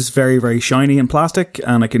 It's just very, very shiny and plastic,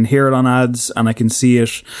 and I can hear it on ads, and I can see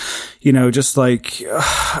it, you know, just like,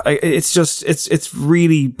 it's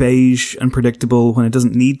really beige and predictable when it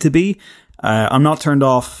doesn't need to be. I'm not turned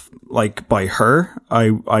off, like, by her.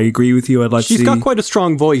 I agree with you. I'd like to see... She's got quite a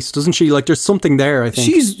strong voice, doesn't she? Like, there's something there, I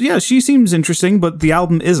think. She seems interesting, but the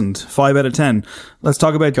album isn't. 5 out of 10. Let's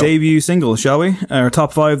talk about debut singles, shall we? Our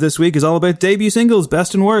top 5 this week is all about debut singles,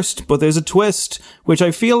 best and worst. But there's a twist, which I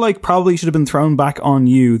feel like probably should have been thrown back on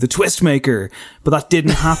you, the twist maker. But that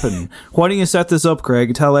didn't happen. Why don't you set this up,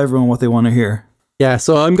 Craig? Tell everyone what they want to hear. Yeah,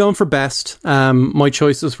 so I'm going for best. My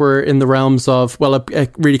choices were in the realms of, well,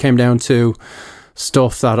 it really came down to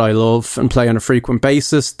stuff that I love and play on a frequent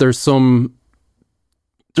basis. There's some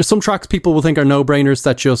tracks people will think are no-brainers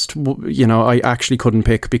that just, you know, I actually couldn't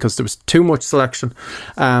pick because there was too much selection.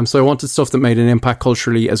 So I wanted stuff that made an impact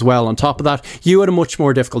culturally as well. On top of that, you had a much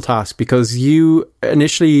more difficult task because you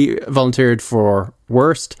initially volunteered for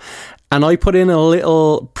worst, and I put in a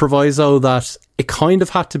little proviso that it kind of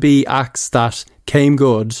had to be acts that came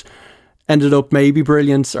good, ended up maybe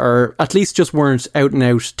brilliant, or at least just weren't out and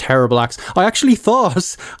out terrible acts. I actually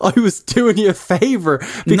thought I was doing you a favour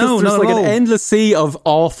because there's like an endless sea of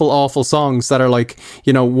awful songs that are like,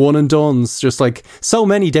 you know, one and dones. Just like so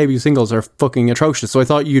many debut singles are fucking atrocious. So I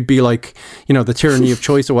thought you'd be like, you know, the tyranny of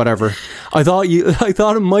choice or whatever. I thought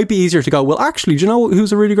it might be easier to go, well, actually, do you know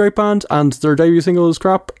who's a really great band and their debut single is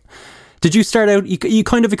crap? Did you start out, you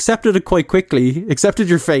kind of accepted it quite quickly, accepted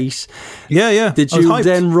your fate. Yeah. Did you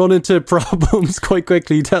then run into problems quite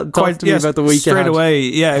quickly? Talk to me about the weekend. Straight away,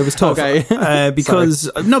 yeah, it was tough. Okay. Because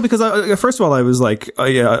first of all, I was like,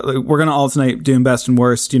 we're going to alternate doing best and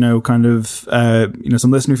worst, you know, kind of,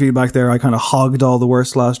 some listener feedback there. I kind of hogged all the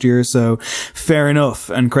worst last year, so fair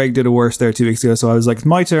enough. And Craig did a worst there 2 weeks ago, so I was like, it's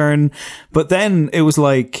my turn. But then it was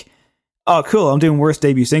like, oh, cool, I'm doing worst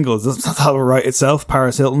debut singles. That'll write itself.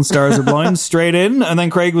 Paris Hilton, Stars Are Blind, straight in. And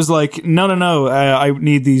then Craig was like, no, I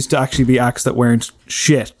need these to actually be acts that weren't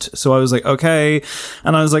shit. So I was like, okay.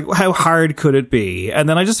 And I was like, how hard could it be? And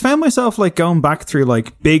then I just found myself like going back through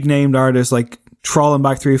like big named artists, like trawling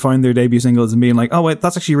back through, find their debut singles and being like, oh wait,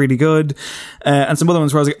 that's actually really good. And some other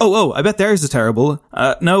ones where I was like, oh, I bet theirs is terrible.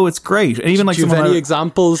 No, it's great. And even like do you have any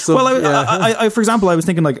examples? I for example, I was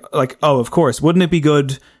thinking like, oh, of course, wouldn't it be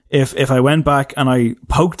good if I went back and I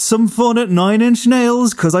poked some fun at Nine Inch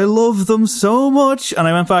Nails because I love them so much, and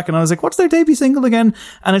I went back and I was like, what's their debut single again?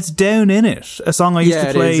 And it's Down In It, a song I used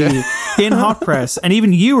to play in Hot Press. And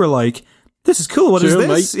even you were like, this is cool, what is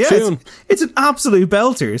this? Mate, yeah, it's an absolute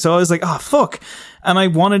belter. So I was like, oh fuck. And I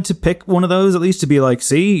wanted to pick one of those at least to be like,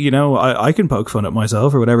 see, you know, I can poke fun at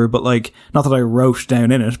myself or whatever, but like, not that I wrote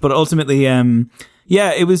Down In It, but ultimately,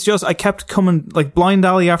 yeah, it was just, I kept coming, like, blind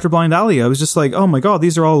alley after blind alley. I was just like, oh my god,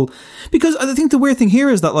 these are all... Because I think the weird thing here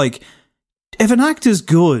is that, like, if an act is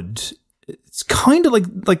good, it's kind of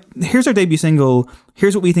like, here's our debut single,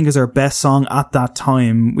 here's what we think is our best song at that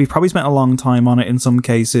time. We've probably spent a long time on it in some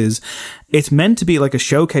cases. It's meant to be like a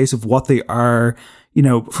showcase of what they are, you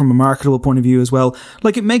know, from a marketable point of view as well.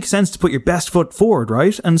 Like, it makes sense to put your best foot forward,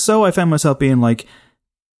 right? And so I found myself being like,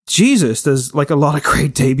 Jesus, there's like a lot of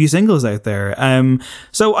great debut singles out there.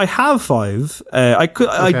 So I have 5.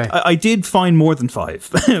 I did find more than 5,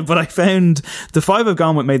 but I found the 5 I've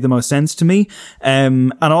gone with made the most sense to me.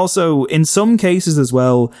 And also in some cases as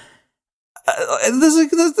well, there's a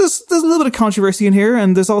little bit of controversy in here,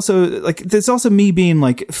 and there's also me being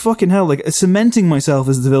like, fucking hell, like cementing myself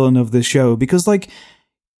as the villain of this show, because like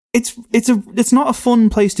it's not a fun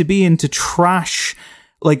place to be in to trash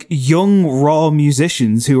like young raw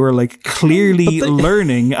musicians who are like clearly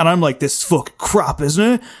learning, and I'm like, this is fucking crap,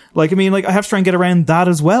 isn't it? Like, I mean, like, I have to try and get around that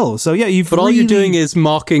as well. So yeah, all you're doing is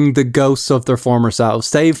mocking the ghosts of their former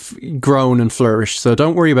selves. They've grown and flourished, so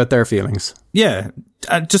don't worry about their feelings. Yeah,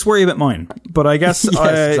 just worry about mine. But I guess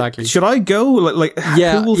yes, exactly. Should I go?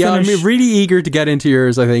 Yeah, I'm really eager to get into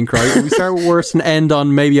yours. I think, right? We start with worst and end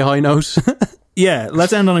on maybe a high note. Yeah,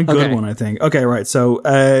 let's end on a good one. I think. Okay, right.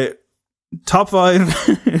 So. Top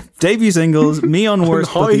 5 debut singles, me on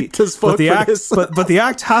worst, but the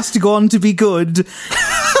act has to go on to be good.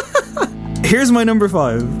 Here's my number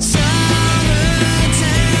 5.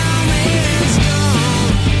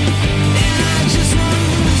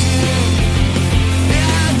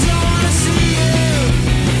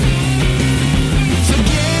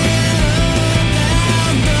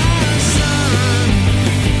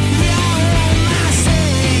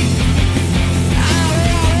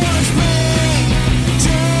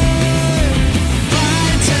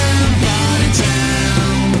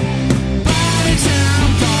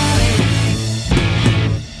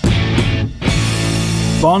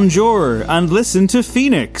 Bonjour, and listen to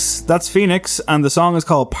Phoenix. That's Phoenix, and the song is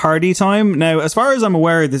called Party Time. Now, as far as I'm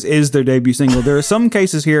aware, this is their debut single. There are some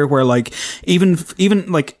cases here where, like, even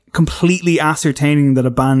like completely ascertaining that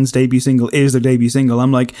a band's debut single is their debut single,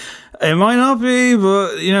 I'm like, it might not be,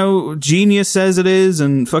 but, you know, Genius says it is,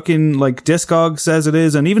 and fucking, like, Discogs says it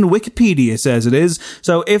is, and even Wikipedia says it is.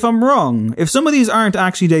 So if I'm wrong, if some of these aren't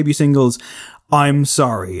actually debut singles, I'm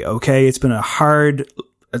sorry, okay? It's been a hard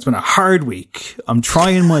week. I'm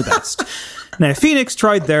trying my best. Now, Phoenix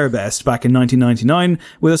tried their best back in 1999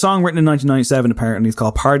 with a song written in 1997, apparently. It's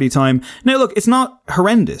called Party Time. Now, look, it's not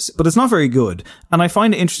horrendous, but it's not very good. And I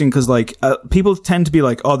find it interesting because, like, people tend to be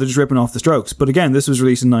like, oh, they're just ripping off the Strokes. But again, this was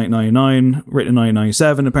released in 1999, written in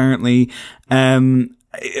 1997, apparently.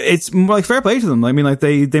 It's like fair play to them. I mean, like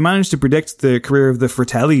they managed to predict the career of the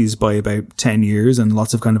Fratellis by about 10 years and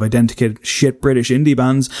lots of kind of identical shit British indie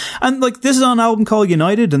bands. And like this is on an album called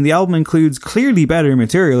United, and the album includes clearly better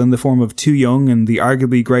material in the form of Too Young and the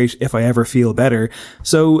arguably great If I Ever Feel Better.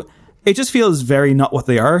 So it just feels very not what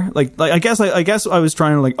they are. Like I guess I was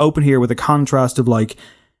trying to like open here with a contrast of like,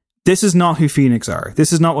 this is not who Phoenix are.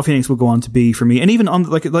 This is not what Phoenix will go on to be for me. And even on,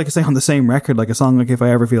 like I say, on the same record, like a song like If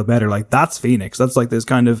I Ever Feel Better, like that's Phoenix. That's like this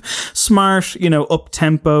kind of smart, you know,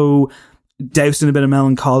 up-tempo, doused in a bit of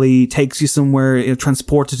melancholy, takes you somewhere, you know,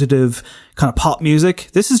 transportative kind of pop music.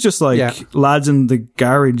 This is just like lads in the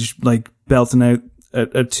garage, like belting out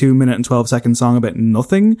a 2 minute and 12 second song about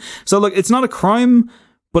nothing. So like, it's not a crime,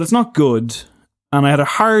 but it's not good. And I had a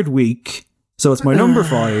hard week. So it's my number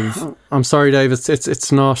 5. I'm sorry, Dave.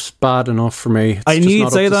 It's not bad enough for me. I knew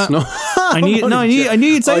you'd say that. I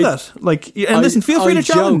knew you'd say that. Like, and listen, feel free to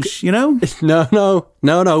challenge. You know?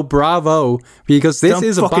 No. Bravo, because this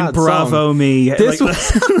is a bad song. Bravo me. This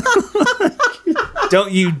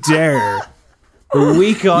Don't you dare. The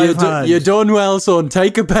week I've had. You done well, son.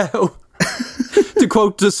 Take a bow. To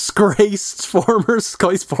quote disgraced former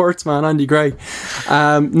Sky Sportsman Andy Gray.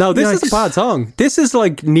 No, this is a bad song. This is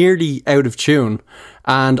like nearly out of tune.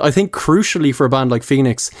 And I think crucially for a band like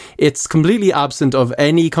Phoenix, it's completely absent of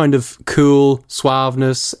any kind of cool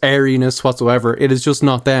suaveness, airiness whatsoever. It is just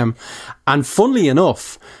not them. And funnily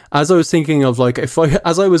enough, as I was thinking of like, as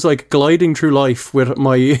I was like gliding through life with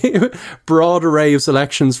my broad array of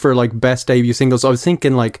selections for like best debut singles, I was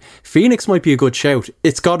thinking like Phoenix might be a good shout.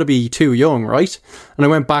 It's got to be Too Young, right? And I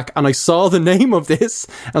went back and I saw the name of this.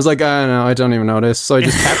 I was like, no, I don't even know this. So I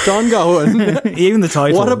just kept on going. Even the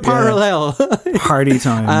title. What a parallel. Yeah. Party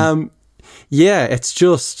Time. Yeah, it's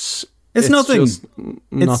just... It's nothing.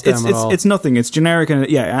 It's nothing. It's generic and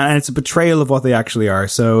it's a betrayal of what they actually are.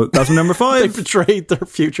 So that's my number 5. They betrayed their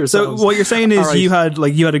future selves. So what you're saying is right. you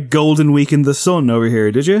had a golden week in the sun over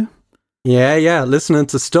here, did you? Yeah, listening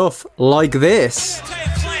to stuff like this.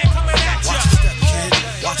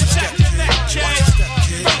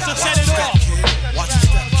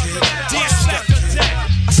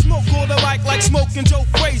 Smoking Joe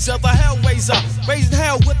Frazier, the Hellraiser, raising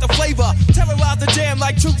hell with the flavor, terrorize the jam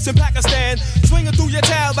like troops in Pakistan, swinging through your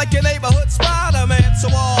town like your neighborhood Spider-Man. So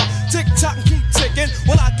tick tock and keep ticking,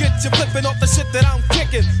 when I get you flipping off the shit that I'm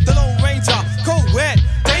kicking. The Lone Ranger, co-ed,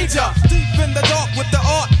 danger, deep in the dark with the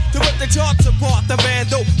art to rip the charts apart. The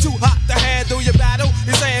vandal, too hot to handle your battle.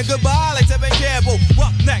 You're saying goodbye like Tevin Campbell.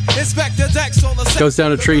 Roughneck, Inspector Dex on the set. Goes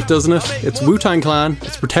down a treat, doesn't it? It's Wu-Tang Clan.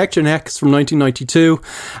 It's Protect Your Neck. It's from 1992,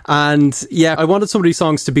 and yeah, I wanted some of these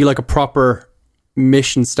songs to be like a proper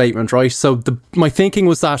mission statement, right? So my thinking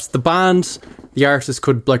was that the band, the artist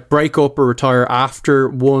could like break up or retire after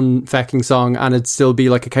one fecking song and it'd still be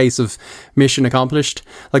like a case of mission accomplished.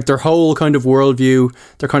 Like their whole kind of worldview,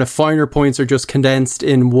 their kind of finer points are just condensed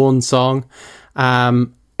in one song.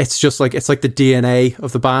 It's just like, it's like the DNA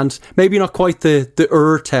of the band. Maybe not quite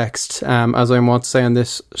the text, as I want to say on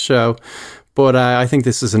this show. But I think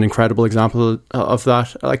this is an incredible example of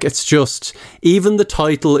that. Like, it's just, even the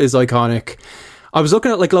title is iconic. I was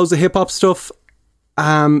looking at like loads of hip hop stuff.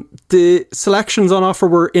 The selections on offer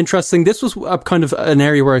were interesting. This was a kind of an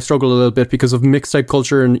area where I struggled a little bit because of mixtape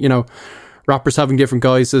culture and, you know, rappers having different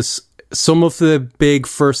guises. Some of the big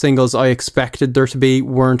first singles I expected there to be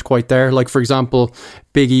weren't quite there. Like, for example,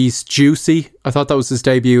 Biggie's Juicy. I thought that was his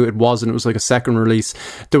debut. It wasn't. It was like a second release.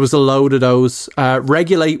 There was a load of those.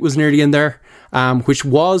 Regulate was nearly in there, which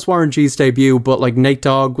was Warren G's debut, but like Nate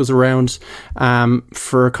Dogg was around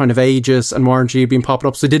for kind of ages and Warren G had been popping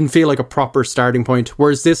up. So it didn't feel like a proper starting point.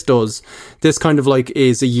 Whereas this does. This kind of like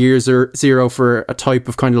is a year zero for a type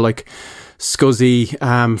of kind of like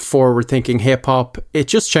scuzzy, forward-thinking hip-hop. It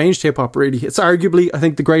just changed hip-hop, really. It's arguably, I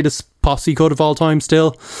think, the greatest posse cut of all time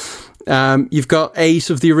still. You've got 8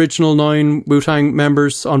 of the original 9 Wu-Tang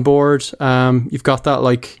members on board. You've got that,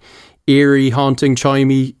 like, eerie, haunting,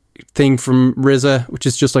 chimey thing from RZA, which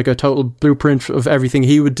is just like a total blueprint of everything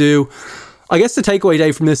he would do. I guess the takeaway,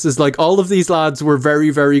 Dave, from this is like all of these lads were very,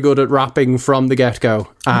 very good at rapping from the get-go.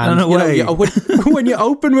 And when you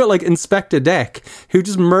open with like Inspector Deck, who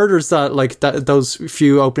just murders those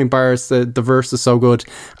few opening bars, the verse is so good.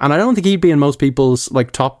 And I don't think he'd be in most people's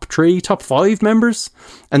like top 3, top 5 members.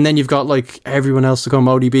 And then you've got like everyone else to come,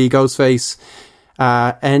 ODB, Ghostface,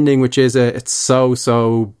 ending, which is it's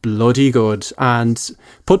so bloody good and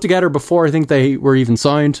put together before I think they were even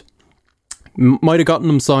signed. Might have gotten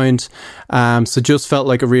them signed, so just felt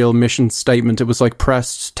like a real mission statement. It was like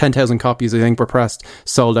pressed, 10,000 copies I think were pressed,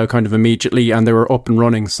 sold out kind of immediately, and they were up and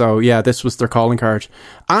running. So yeah, this was their calling card.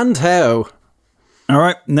 And how?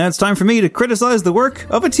 Alright, now it's time for me to criticise the work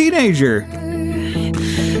of a teenager.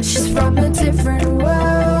 She's from a different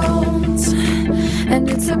world, and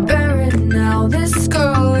it's apparent now this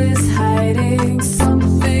girl is hiding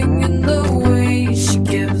something in the way she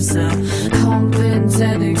gives a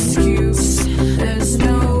competent excuse. There's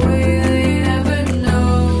no way they'd ever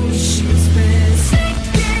know she's been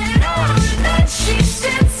thinking all that she's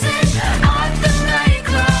dancing at the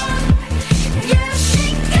nightclub. Yeah,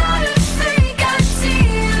 she got a fake ID,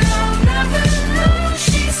 I'll never know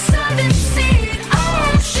she's 17.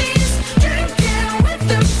 Oh, she's drinking with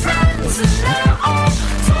her friends and they're all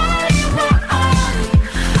 21.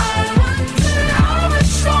 I wonder how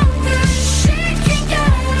much longer she can get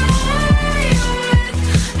away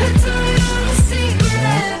with her dirty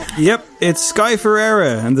secret. Yep, it's Sky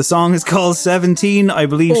Ferreira, and the song is called 17. I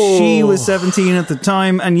believe she was 17 at the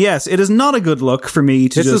time, and yes, it is not a good look for me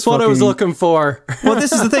to This is what I was looking for. Well,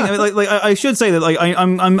 this is the thing. I mean, I should say that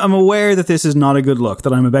I'm aware that this is not a good look,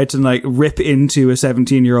 that I'm about to like rip into a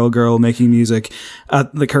 17-year-old girl making music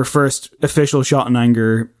at like her first official shot in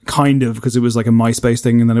anger, kind of, because it was like a MySpace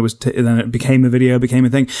thing, and then then it became a video, became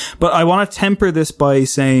a thing. But I want to temper this by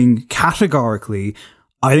saying categorically,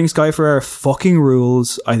 I think Sky Ferreira fucking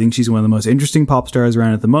rules. I think she's one of the most interesting pop stars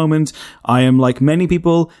around at the moment. I am, like many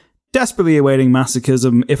people, desperately awaiting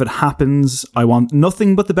Masochism. If it happens, I want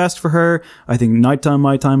nothing but the best for her. I think Nighttime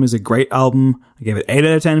My Time is a great album. I gave it 8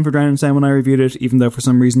 out of 10 for Drowning Sound when I reviewed it, even though for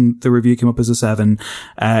some reason the review came up as a 7.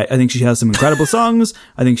 I think she has some incredible songs.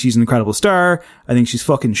 I think she's an incredible star. I think she's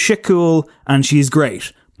fucking shit cool, and she's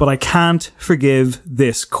great. But I can't forgive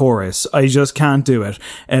this chorus. I just can't do it.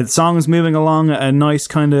 The song is moving along a nice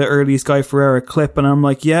kind of early Sky Ferreira clip, and I'm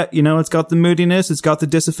like, yeah, you know, it's got the moodiness, it's got the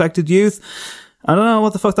disaffected youth. I don't know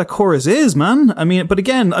what the fuck that chorus is, man. I mean, but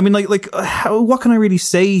again, I mean, what can I really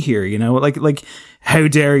say here? You know, like, how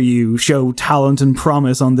dare you show talent and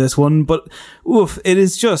promise on this one? But oof, it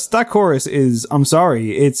is just, that chorus is, I'm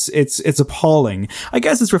sorry, it's appalling. I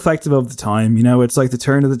guess it's reflective of the time, you know, it's like the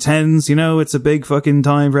turn of the 10s, you know, it's a big fucking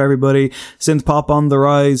time for everybody. Synth pop on the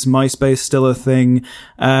rise, MySpace still a thing.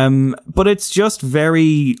 But it's just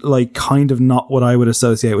very, like, kind of not what I would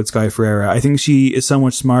associate with Sky Ferreira. I think she is so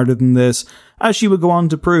much smarter than this, as she would go on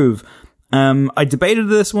to prove. I debated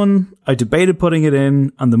this one, I debated putting it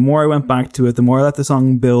in, and the more I went back to it, the more I let the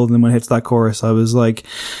song build, and when it hits that chorus, I was like,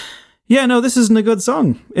 yeah, no, this isn't a good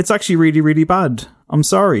song. It's actually really, really bad. I'm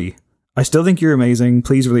sorry. I still think you're amazing.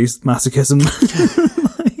 Please release Masochism.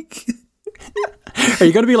 Are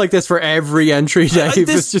you going to be like this for every entry, Dave?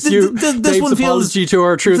 It's just you, Dave's apology to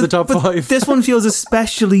her through the top 5. This one feels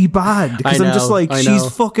especially bad, because I'm just like, she's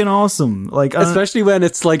fucking awesome. Like, especially when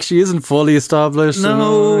it's like she isn't fully established.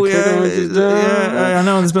 No, I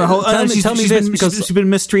know. There's been a whole. She's been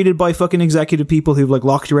mistreated by fucking executive people who've like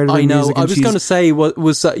locked her out of her music. I was going to say, what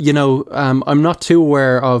was you know, I'm not too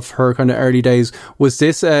aware of her kind of early days. Was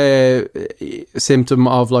this a symptom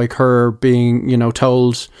of like her being, you know,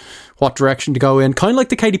 told what direction to go in, kind of like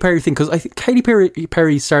the Katy Perry thing, because I think Katy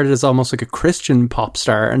Perry started as almost like a Christian pop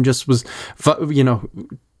star and just was, you know,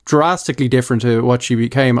 drastically different to what she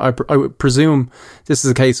became. I would presume this is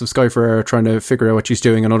a case of Sky Ferreira trying to figure out what she's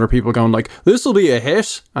doing, and other people going like, "This will be a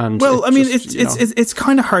hit." And well, I mean, it's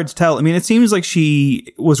kind of hard to tell. I mean, it seems like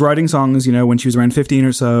she was writing songs, you know, when she was around 15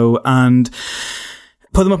 or so, and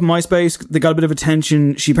put them up on MySpace. They got a bit of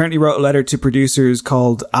attention. She apparently wrote a letter to producers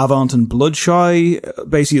called Avant and Bloodshy,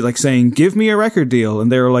 basically like saying, give me a record deal.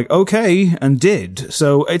 And they were like, okay, and did.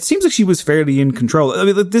 So it seems like she was fairly in control. I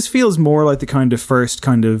mean, this feels more like the kind of first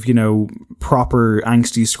kind of, you know, proper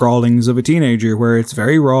angsty scrawlings of a teenager, where it's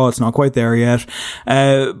very raw. It's not quite there yet.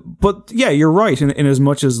 But yeah, you're right. In as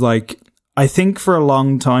much as like, I think for a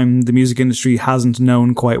long time, the music industry hasn't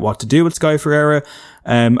known quite what to do with Sky Ferreira.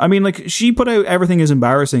 I mean, like, she put out Everything Is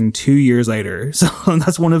Embarrassing 2 years later. So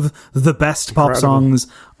that's one of the best pop songs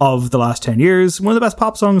of the last 10 years. One of the best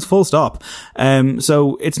pop songs, full stop.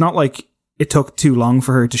 So it's not like it took too long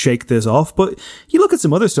for her to shake this off. But you look at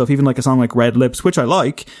some other stuff, even like a song like Red Lips, which I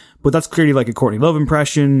like, but that's clearly like a Courtney Love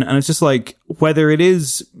impression. And it's just like, whether it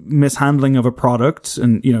is mishandling of a product,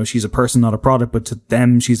 and, you know, she's a person, not a product, but to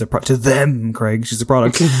them, to them, Craig, she's a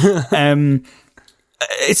product.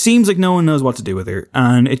 It seems like no one knows what to do with her.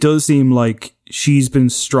 And it does seem like she's been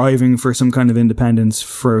striving for some kind of independence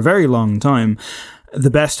for a very long time. The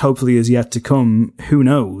best hopefully is yet to come. Who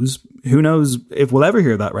knows? Who knows if we'll ever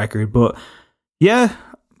hear that record? But yeah,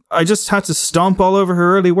 I just had to stomp all over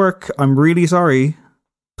her early work. I'm really sorry.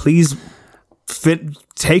 Please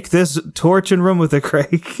take this torch and run with it,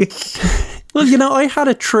 Craig. Well, you know, I had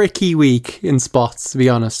a tricky week in spots, to be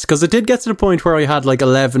honest, because it did get to the point where I had like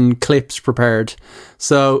 11 clips prepared.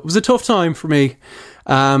 So it was a tough time for me.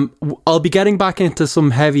 I'll be getting back into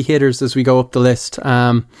some heavy hitters as we go up the list.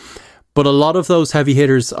 But a lot of those heavy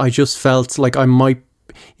hitters, I just felt like I might,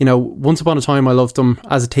 you know, once upon a time I loved them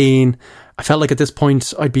as a teen. I felt like at this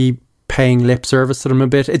point I'd be paying lip service to them a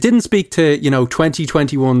bit. It didn't speak to, you know,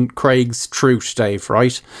 2021 Craig's truth, Dave,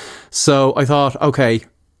 right? So I thought, okay,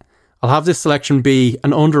 I'll have this selection be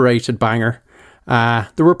an underrated banger.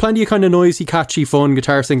 There were plenty of kind of noisy, catchy, fun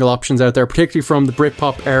guitar single options out there, particularly from the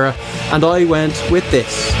Britpop era, and I went with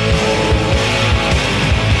this.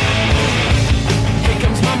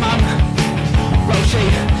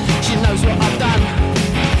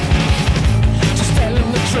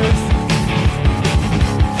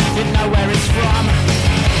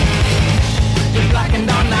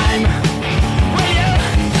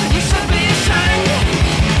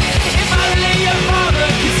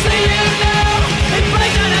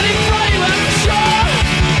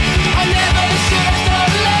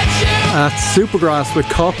 Supergrass with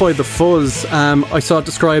Caught by the Fuzz. I saw it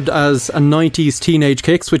described as a 90s teenage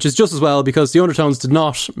Kicks, which is just as well because the Undertones did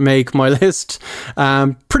not make my list.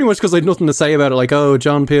 Pretty much because I had nothing to say about it, like, oh,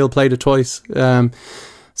 John Peel played it twice.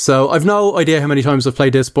 So I've no idea how many times I've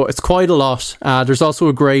played this, but it's quite a lot. There's also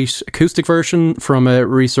a great acoustic version from a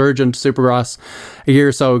resurgent Supergrass a year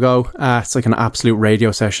or so ago. It's like an absolute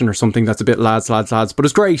radio session or something that's a bit lads, but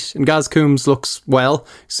it's great. And Gaz Coombs looks well.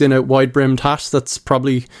 He's in a wide-brimmed hat that's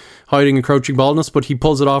probably hiding encroaching baldness, but he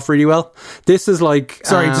pulls it off really well. This is like...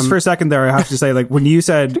 Sorry, just for a second there, I have to say, like, when you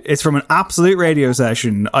said it's from an absolute radio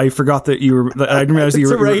session, I forgot that you were... I didn't realize you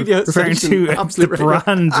were referring to the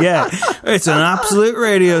brand. Yeah, it's an absolute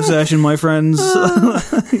radio session, my friends.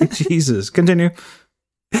 Jesus, continue.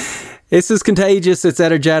 This is contagious, it's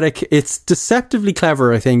energetic, it's deceptively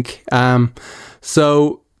clever, I think.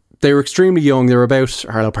 So... They were extremely young. They were about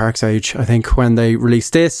Arlo Park's age, I think, when they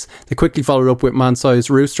released this. They quickly followed up with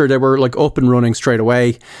Man-Sized Rooster. They were like up and running straight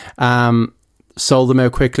away. Sold them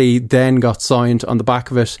out quickly, then got signed on the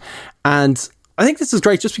back of it. And I think this is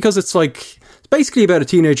great just because it's like, it's basically about a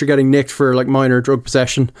teenager getting nicked for like minor drug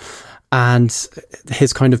possession and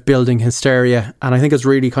his kind of building hysteria. And I think it's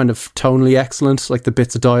really kind of tonally excellent, like the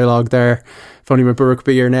bits of dialogue there. If only my book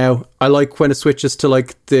be here now. I like when it switches to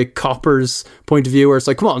like the copper's point of view where it's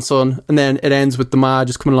like, come on, son. And then it ends with the ma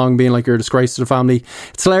just coming along being like, you're a disgrace to the family.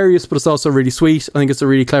 It's hilarious, but it's also really sweet. I think it's a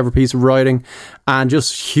really clever piece of writing and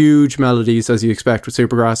just huge melodies as you expect with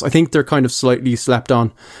Supergrass. I think they're kind of slightly slept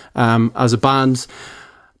on as a band.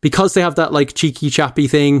 Because they have that like cheeky chappy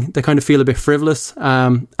thing, they kind of feel a bit frivolous.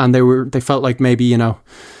 And they felt like maybe, you know,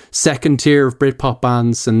 second tier of Britpop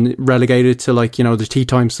bands and relegated to like, you know, the tea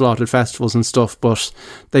time slot at festivals and stuff, but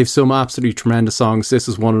they've some absolutely tremendous songs. This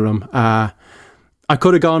is one of them. I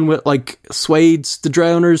could have gone with like Suede's The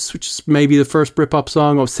Drowners, which is maybe the first Britpop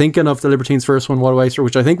song. I was thinking of the Libertines' first one, What a Waster,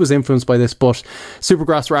 which I think was influenced by this, but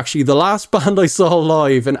Supergrass were actually the last band I saw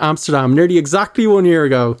live in Amsterdam nearly exactly 1 year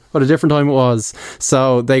ago. What a different time it was.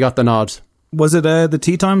 So they got the nod. Was it the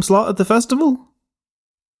tea time slot at the festival?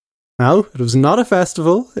 No, it was not a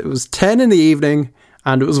festival. It was 10 in the evening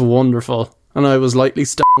and it was wonderful. And I was lightly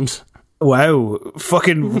stoned. Wow,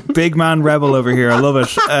 fucking big man rebel over here. I love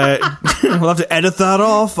it. We'll have to edit that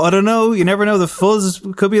off. I don't know. You never know. The Fuzz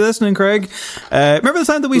could be listening, Craig. Remember the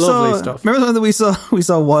time that we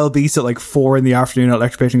saw Wild Beasts at like 4 in the afternoon at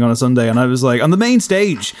Electric on a Sunday, and I was like on the main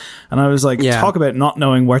stage, and I was like, talk about not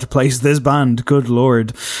knowing where to place this band. Good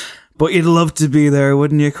lord. But you'd love to be there,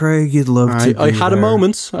 wouldn't you, Craig? You'd love to be there. I had a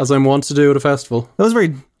moment, as I'm wont to do at a festival. That was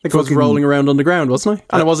very... I was rolling around on the ground, wasn't I?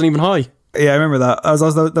 And it wasn't even high. Yeah, I remember that. That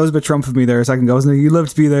was a bit Trump of me there a second ago, wasn't it? You'd love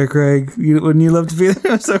to be there, Craig. Wouldn't you love to be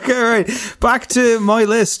there? It's okay, right. Back to my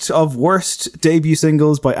list of worst debut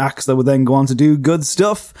singles by acts that would then go on to do good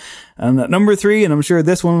stuff. And at number 3, and I'm sure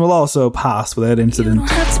this one will also pass without incident. You don't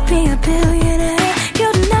have to be a billionaire.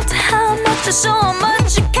 You don't have to have much to show how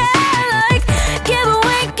much you care. Like, give a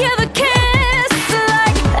wink, give a kiss.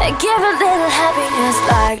 Like, give a little happiness.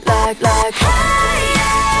 Like.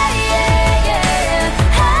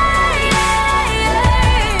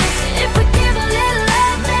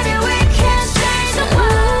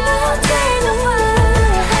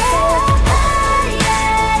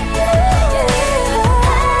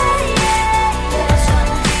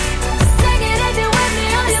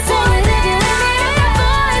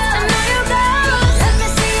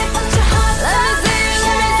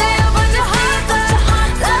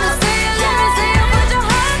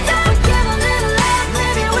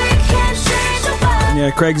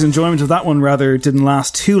 Craig's enjoyment of that one rather didn't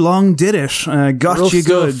last too long, did it? Got Rough you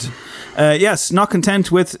stuff. good. Yes, not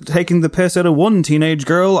content with taking the piss out of one teenage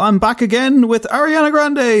girl, I'm back again with Ariana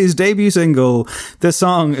Grande's debut single. This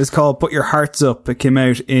song is called Put Your Hearts Up. It came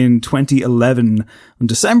out in 2011. On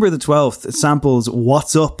December the 12th, it samples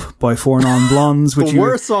What's Up by Four Non Blondes. The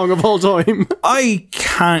worst song of all time. I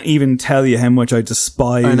can't even tell you how much I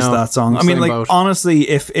despise that song. I mean, like, honestly,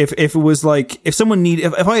 if it was like, if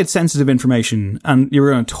I had sensitive information and you were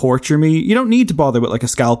going to torture me, you don't need to bother with like a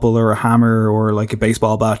scalpel or a hammer or like a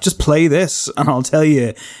baseball bat. Just play this and I'll tell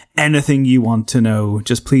you anything you want to know.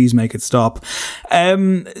 Just please make it stop.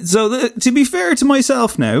 To be fair to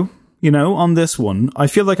myself now, you know, on this one, I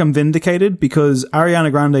feel like I'm vindicated because Ariana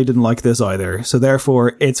Grande didn't like this either. So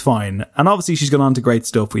therefore, it's fine. And obviously, she's gone on to great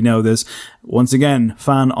stuff. We know this. Once again,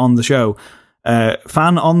 fan on the show.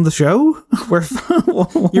 Fan on the show?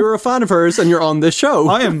 You're a fan of hers and you're on this show.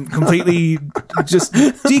 I am completely just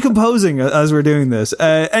decomposing as we're doing this.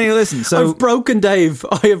 Anyway, listen. So I've broken Dave.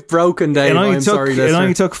 I have broken Dave. It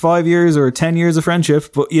only took 5 years or 10 years of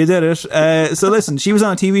friendship, but you did it. So listen, she was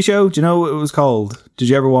on a TV show. Do you know what it was called? Did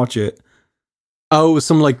you ever watch it? Oh, it was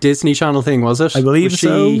some like Disney Channel thing, was it? I believe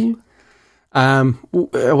so.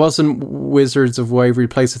 It wasn't Wizards of Waverly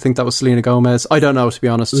Place. I think that was Selena Gomez. I don't know, to be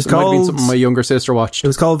honest. It might have been something my younger sister watched. It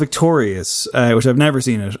was called Victorious, which I've never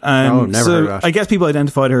seen it. Never heard of that. I guess people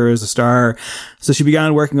identified her as a star. So she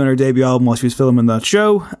began working on her debut album while she was filming that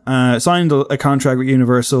show, signed a contract with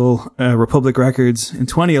Universal Republic Records in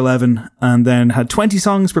 2011, and then had 20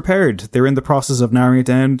 songs prepared. They were in the process of narrowing it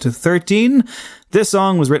down to 13. This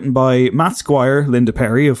song was written by Matt Squire, Linda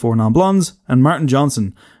Perry of Four Non Blondes, and Martin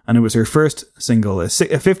Johnson, and it was her first single, a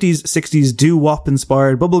 50s, 60s doo-wop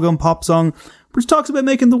inspired bubblegum pop song, which talks about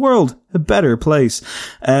making the world a better place.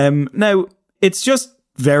 Now, it's just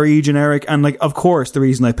very generic, and like, of course, the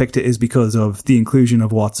reason I picked it is because of the inclusion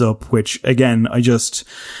of What's Up, which, again, I just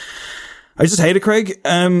hate it, Craig.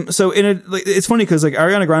 So it's funny because like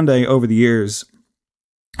Ariana Grande over the years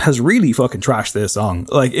has really fucking trashed this song.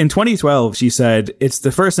 Like in 2012, she said it's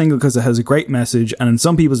the first single because it has a great message, and in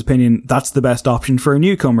some people's opinion, that's the best option for a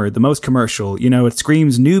newcomer, the most commercial. You know, it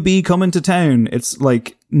screams newbie coming to town. It's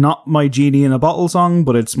like not my genie in a bottle song,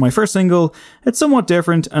 but it's my first single. It's somewhat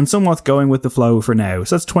different and somewhat going with the flow for now.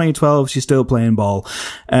 So that's 2012. She's still playing ball.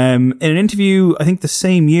 In an interview, I think the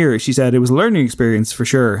same year, she said it was a learning experience for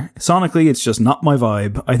sure. Sonically, it's just not my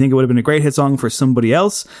vibe. I think it would have been a great hit song for somebody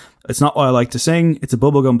else. It's not what I like to sing. It's a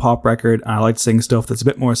bubblegum pop record, and I like to sing stuff that's a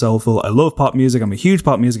bit more soulful. I love pop music. I'm a huge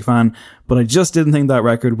pop music fan, but I just didn't think that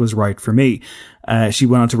record was right for me. She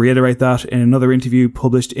went on to reiterate that in another interview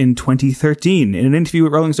published in 2013. In an interview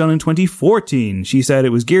with Rolling Stone in 2014, she said it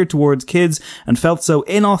was geared towards kids and felt so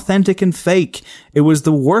inauthentic and fake. It was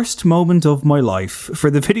the worst moment of my life.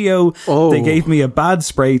 For the video, They gave me a bad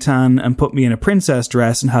spray tan and put me in a princess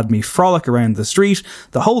dress and had me frolic around the street.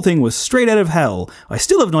 The whole thing was straight out of hell. I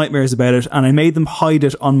still have nightmares about it, and I made them hide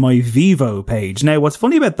it on my Vivo page. Now, what's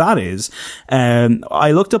funny about that is,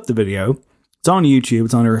 I looked up the video. It's on YouTube.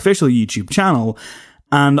 It's on her official YouTube channel.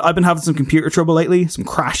 And I've been having some computer trouble lately, some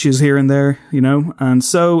crashes here and there, you know, and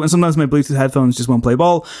sometimes my Bluetooth headphones just won't play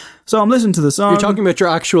ball. So I'm listening to the song. You're talking about your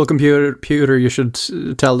actual computer. You should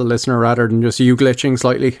tell the listener rather than just you glitching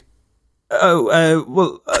slightly. I'm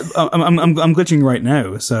glitching right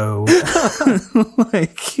now, so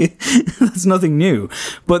like that's nothing new.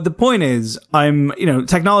 But the point is,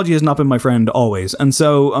 technology has not been my friend always, and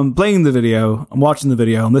so I'm playing the video, I'm watching the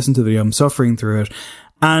video, I'm listening to the video, I'm suffering through it,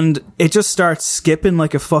 and it just starts skipping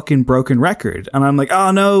like a fucking broken record, and I'm like,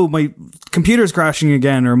 oh no, my computer's crashing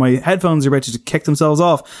again, or my headphones are about to kick themselves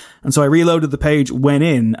off. And so I reloaded the page, went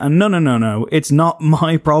in, and no, it's not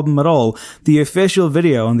my problem at all. The official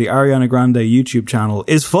video on the Ariana Grande YouTube channel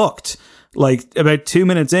is fucked. Like, about 2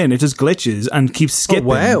 minutes in, it just glitches and keeps skipping.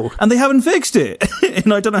 Oh, wow. And they haven't fixed it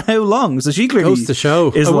in I don't know how long. So she clearly goes to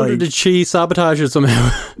show. I wonder, did she sabotage it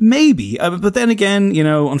somehow? Maybe. But then again,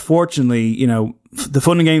 unfortunately, the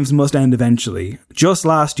fun and games must end eventually. Just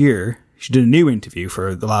last year, she did a new interview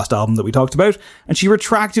for the last album that we talked about, and she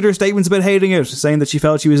retracted her statements about hating it, saying that she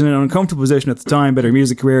felt she was in an uncomfortable position at the time about her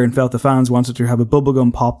music career and felt the fans wanted her to have a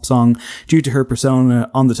bubblegum pop song due to her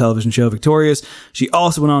persona on the television show Victorious. She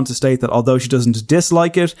also went on to state that although she doesn't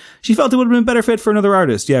dislike it, she felt it would have been a better fit for another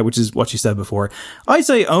artist. Yeah, which is what she said before. I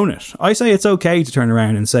say own it. I say it's okay to turn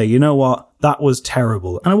around and say, you know what? That was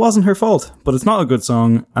terrible. And it wasn't her fault, but it's not a good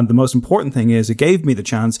song. And the most important thing is it gave me the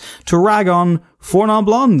chance to rag on Four Non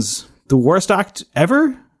Blondes. The worst act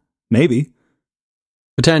ever? Maybe.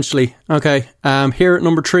 Potentially. Okay. Here at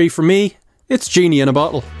number 3 for me, it's Genie in a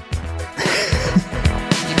Bottle. You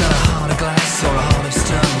got a heart of glass or a heart of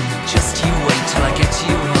stone. Just you wait till I get to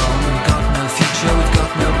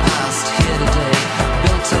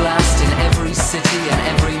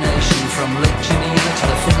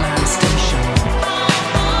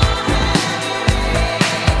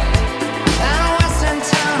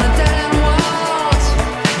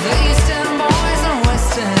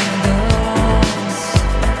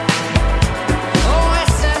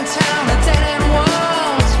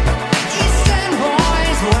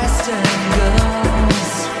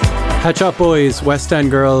Pet Shop Boys, West End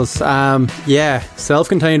Girls.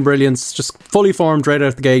 Self-contained brilliance, just fully formed right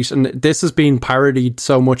out the gate. And this has been parodied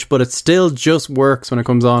so much, but it still just works when it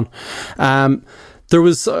comes on. I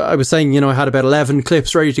was saying, I had about 11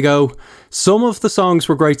 clips ready to go. Some of the songs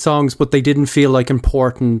were great songs, but they didn't feel like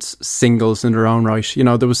important singles in their own right.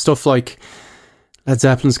 There was stuff like Led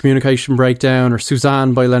Zeppelin's Communication Breakdown or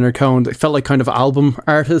Suzanne by Leonard Cohen. They felt like kind of album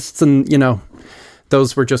artists, and,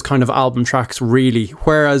 those were just kind of album tracks, really.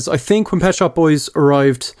 Whereas I think when Pet Shop Boys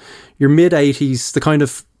arrived, your mid-80s, the kind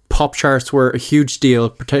of pop charts were a huge deal,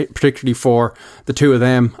 particularly for the two of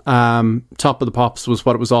them. Top of the Pops was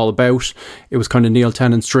what it was all about. It was kind of Neil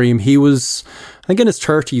Tennant's dream. He was, I think, in his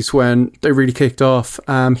 30s when they really kicked off.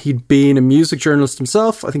 He'd been a music journalist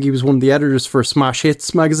himself. I think he was one of the editors for Smash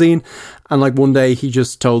Hits magazine. And one day he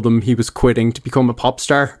just told them he was quitting to become a pop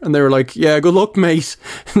star. And they were like, yeah, good luck, mate.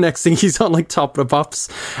 Next thing he's on Top of the Pops,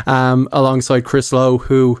 alongside Chris Lowe,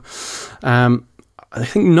 who I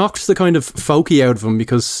think knocked the kind of folky out of him,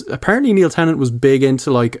 because apparently Neil Tennant was big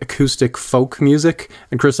into acoustic folk music,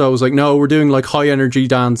 and Chris Lowe was like, no, we're doing high energy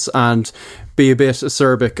dance and be a bit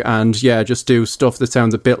acerbic and just do stuff that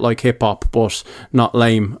sounds a bit like hip hop but not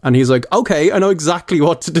lame. And he's like, okay, I know exactly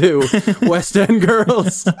what to do. West End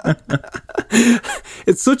Girls.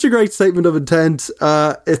 It's such a great statement of intent.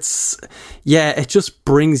 It just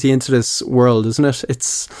brings you into this world, isn't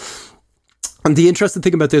it? And the interesting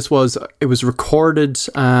thing about this was it was recorded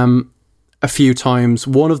a few times.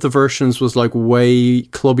 One of the versions was way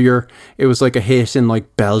clubbier. It was a hit in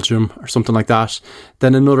Belgium or something like that.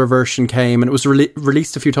 Then another version came, and it was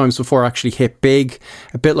released a few times before it actually hit big.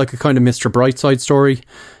 A bit like a kind of Mr. Brightside story.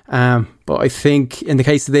 But I think in the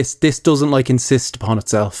case of this doesn't insist upon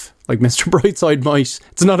itself. Mr. Brightside might.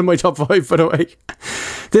 It's not in my top 5, by the way.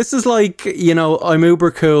 This is I'm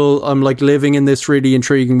uber cool. I'm living in this really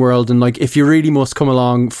intriguing world. And if you really must come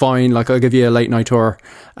along, fine. I'll give you a late night tour.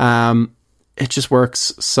 It just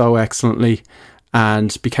works so excellently,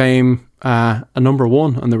 and became a number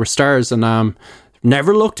 1. And there were stars, and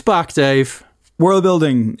never looked back, Dave. World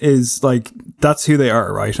building is that's who they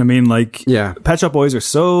are, right? I mean, Pet Shop Boys are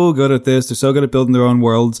so good at this. They're so good at building their own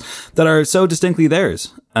worlds that are so distinctly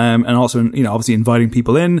theirs. And also, obviously inviting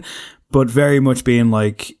people in, but very much being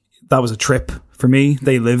that was a trip for me.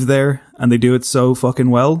 They live there and they do it so fucking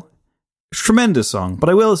well. Tremendous song. But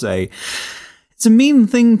I will say, it's a mean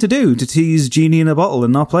thing to do, to tease Genie in a bottle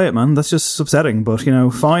and not play it, man. That's just upsetting. But,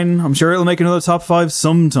 fine. I'm sure it'll make another top 5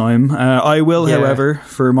 sometime. I will, however,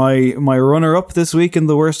 for my runner-up this week in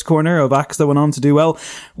the worst corner of acts that went on to do well,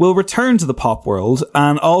 will return to the pop world.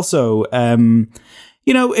 And also,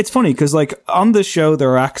 it's funny because on this show, there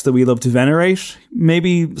are acts that we love to venerate,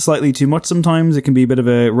 maybe slightly too much sometimes. It can be a bit of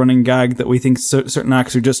a running gag that we think certain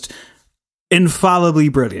acts are just infallibly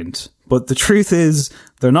brilliant. But the truth is,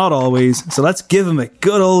 they're not always. So let's give them a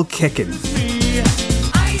good old kicking.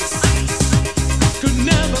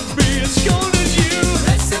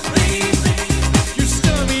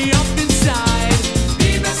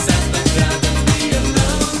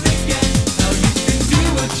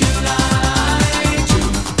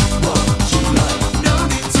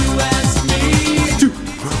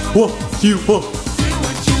 What you want?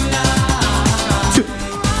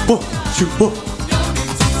 What you want?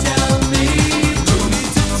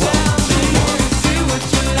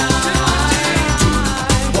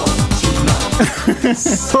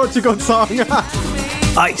 Such a good song.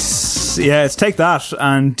 Ice. Yeah, it's Take That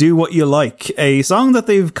and Do What You Like. A song that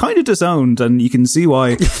they've kind of disowned, and you can see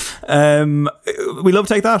why. We love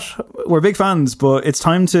Take That. We're big fans, but it's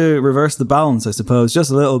time to reverse the balance, I suppose,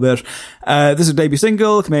 just a little bit. This is a debut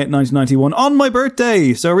single, came out in 1991 on my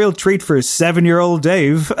birthday, so a real treat for 7-year-old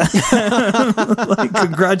Dave.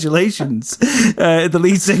 Congratulations. The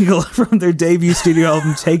lead single from their debut studio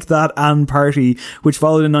album, Take That and Party, which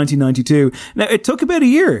followed in 1992. Now, it took about a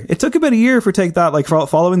year. It took about a year for Take That,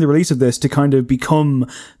 following the release of this, to kind of become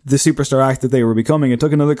the superstar act that they were becoming. It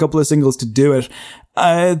took another couple of singles to do it.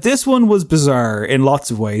 This one was bizarre in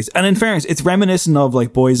lots of ways. And in fairness, it's reminiscent of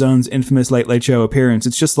Boyzone's infamous Late Late Show appearance.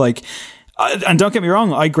 It's just and don't get me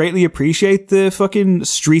wrong, I greatly appreciate the fucking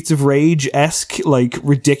Streets of Rage-esque,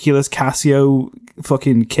 ridiculous Casio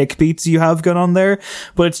fucking kick beats you have going on there.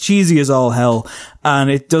 But it's cheesy as all hell. And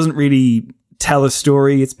it doesn't really tell a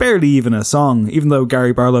story. It's barely even a song, even though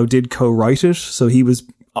Gary Barlow did co-write it. So he was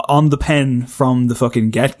on the pen from the fucking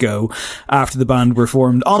get-go after the band were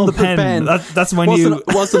formed. On the pen. That's my new...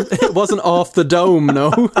 It wasn't off the dome,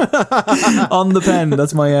 no. On the pen.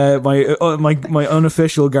 That's my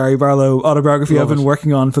unofficial Gary Barlow autobiography I've been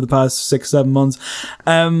working on for the past 6-7 months.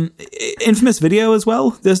 Infamous video as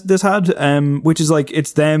well, this had, which is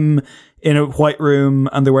it's them in a white room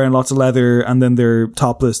and they're wearing lots of leather and then they're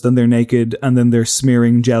topless, then they're naked and then they're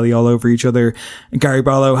smearing jelly all over each other. And Gary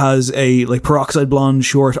Barlow has a like peroxide blonde,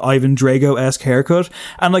 short Ivan Drago-esque haircut.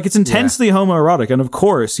 And like it's intensely homoerotic. And of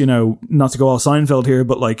course, you know, not to go all Seinfeld here,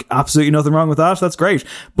 but like absolutely nothing wrong with that. That's great.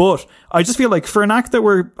 But I just feel like for an act that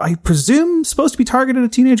were, I presume, supposed to be targeted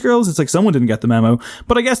at teenage girls, it's like someone didn't get the memo.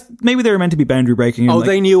 But I guess maybe they were meant to be boundary breaking. Oh, like,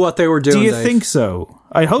 they knew what they were doing. Do you Dave. think so?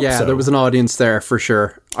 I hope so. Yeah, there was an audience there for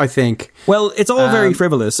sure, I think. Well, it's all very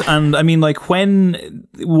frivolous. And I mean, like when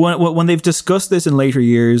they've discussed this in later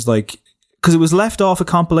years, like, because it was left off a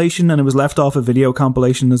compilation and it was left off a video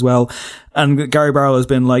compilation as well. And Gary Barlow has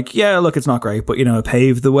been like, yeah, look, it's not great, but you know, it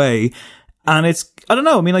paved the way. And it's, I don't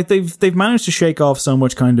know, I mean, like they've managed to shake off so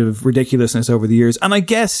much kind of ridiculousness over the years. And I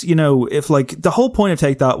guess, you know, if like the whole point of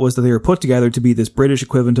Take That was that they were put together to be this British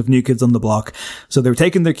equivalent of New Kids on the Block. So they were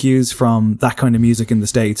taking their cues from that kind of music in the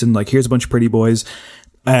States and like, here's a bunch of pretty boys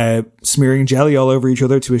smearing jelly all over each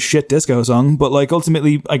other to a shit disco song. But like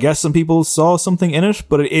ultimately, I guess some people saw something in it,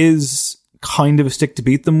 but it is kind of a stick to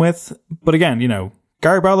beat them with. But again, you know,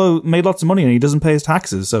 Gary Barlow made lots of money and he doesn't pay his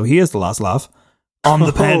taxes, so he is the last laugh on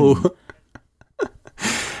the pen.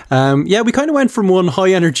 Yeah, we kind of went from one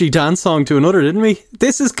high energy dance song to another, didn't we?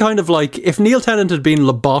 This is kind of like if Neil Tennant had been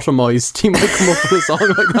lobotomized, he might come up with a song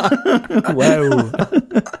like that. Wow.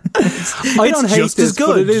 I don't hate this,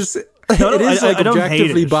 but it is. It is like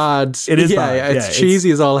objectively bad. It is bad. Yeah, it's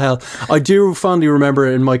cheesy as all hell. I do fondly remember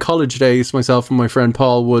in my college days, myself and my friend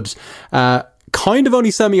Paul would kind of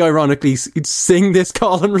only semi-ironically sing this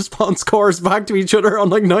call and response chorus back to each other on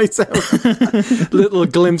like nights out. Little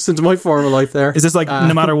glimpse into my former life there. Is this like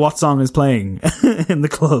no matter what song is playing in the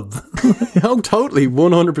club? Oh, totally,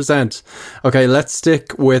 100%. Okay, let's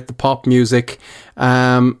stick with the pop music.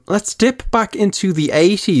 Let's dip back into the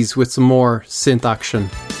 80s with some more synth action.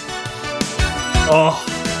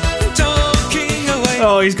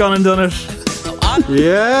 Oh, he's gone and done it.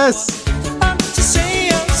 Yes.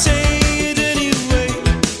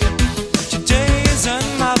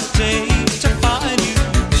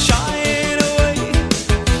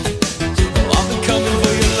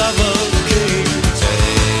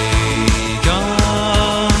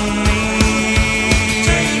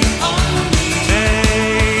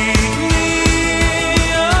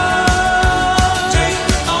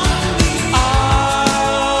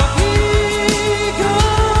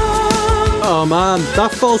 Oh man,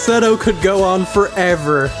 that falsetto could go on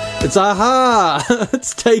forever. It's Aha!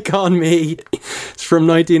 It's Take On Me. It's from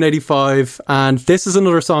 1985, and this is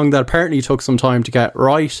another song that apparently took some time to get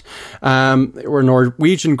right. They were a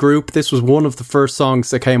Norwegian group. This was one of the first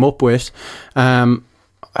songs they came up with. I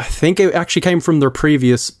think it actually came from their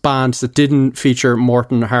previous band that didn't feature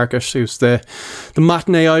Morten Harket, who's the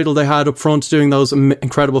matinee idol they had up front doing those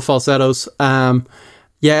incredible falsettos.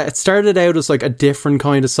 Yeah, it started out as like a different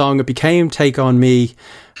kind of song. It became Take On Me.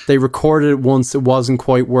 They recorded it once, it wasn't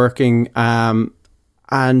quite working. And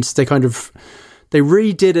they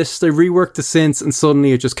redid it, they reworked the synths, and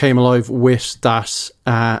suddenly it just came alive with that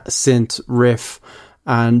synth riff.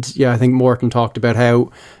 And yeah, I think Morten talked about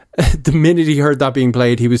how the minute he heard that being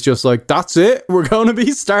played, he was just like, that's it, we're going to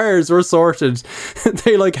be stars, we're sorted.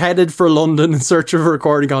 They like headed for London in search of a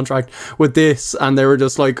recording contract with this, and they were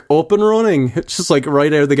just like up and running. It's just like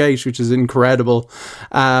right out of the gate, which is incredible.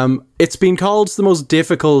 It's been called the most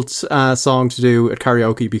difficult song to do at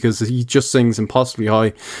karaoke because he just sings impossibly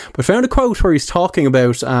high. But I found a quote where he's talking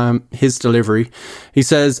about his delivery. He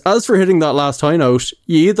says, as for hitting that last high note,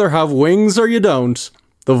 you either have wings or you don't.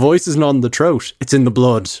 The voice is not in the throat, it's in the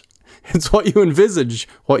blood. It's what you envisage,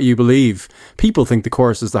 what you believe. People think the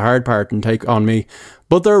chorus is the hard part and Take On Me,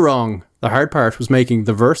 but they're wrong. The hard part was making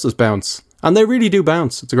the verses bounce. And they really do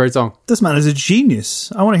bounce. It's a great song. This man is a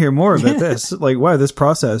genius. I want to hear more about this. Like, wow, this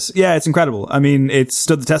process. Yeah, it's incredible. I mean, it's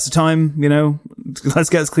stood the test of time, you know. Let's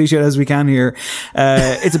get as cliche as we can here.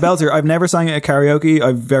 It's a belter. I've never sang it at karaoke.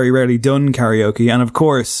 I've very rarely done karaoke. And of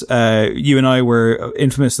course, you and I were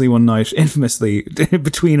infamously one night,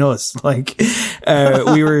 between us, like,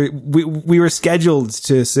 we were scheduled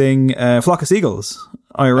to sing Flock of Seagulls.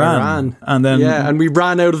 Iran. And then and we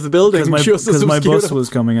ran out of the building because my bus was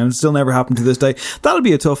coming, and it still never happened to this day. That'll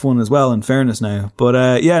be a tough one as well, in fairness now. But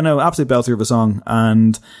absolute belter of a song.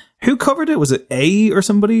 And who covered it? Was it A or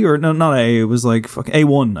somebody? Or no, not A. It was like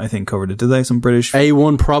A1, I think, covered it. Did they? Some British?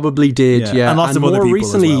 A1 probably did, yeah. And lots of other people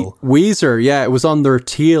recently, as well. Weezer, yeah, it was on their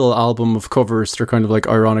Teal album of covers. They're kind of like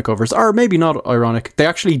ironic covers, or maybe not ironic. They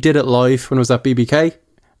actually did it live when it was at BBK.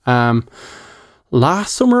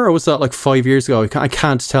 Last summer, or was that like 5 years ago? I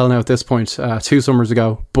can't tell now at this point. 2 summers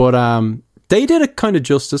ago. But they did it kind of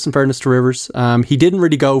justice, in fairness to Rivers. He didn't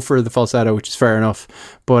really go for the falsetto, which is fair enough,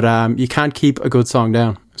 but you can't keep a good song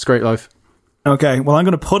down. It's great life. Okay, well, I'm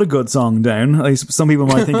going to put a good song down. At least some people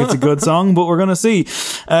might think it's a good song, but we're going to see.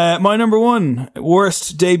 My number one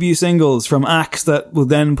worst debut singles from acts that will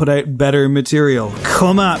then put out better material.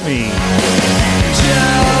 Come at Me.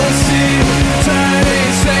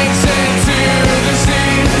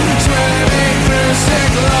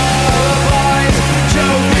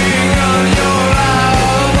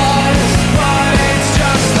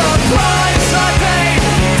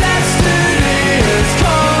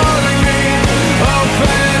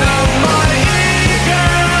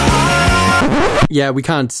 Yeah, we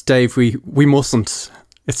can't, Dave. We mustn't.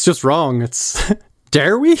 It's just wrong. It's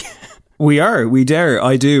dare we? We dare.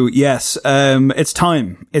 I do. Yes. It's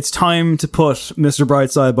time. It's time to put Mr.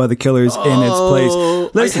 Brightside by the Killers in its place.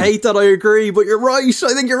 Listen, I hate that I agree, but you're right.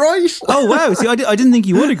 I think you're right. Oh, wow. See, I didn't think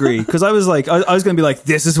you would agree, because I was like, I was going to be like,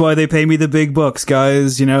 this is why they pay me the big bucks,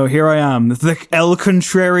 guys. You know, here I am. The El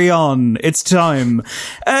Contrarian. It's time.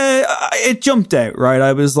 It jumped out, right?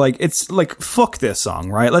 I was like, it's like, fuck this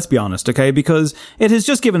song, right? Let's be honest, okay? Because it has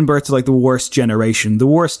just given birth to like the worst generation, the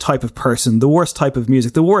worst type of person, the worst type of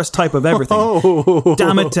music, the worst type of everything. Oh.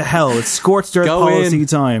 Damn it to hell. It's scorched earth policy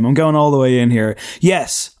time. I'm going all the way in here.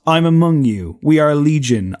 Yes, I'm among you. We are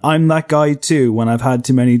legion. I'm that guy too when I've had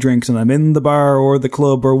too many drinks and I'm in the bar or the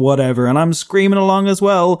club or whatever and I'm screaming along as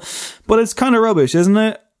well. But it's kind of rubbish, isn't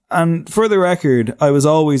it? And for the record, I was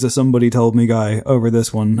always a somebody told me guy over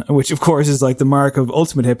this one, which of course is like the mark of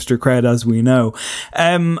ultimate hipster cred, as we know.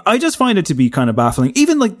 I just find it to be kind of baffling.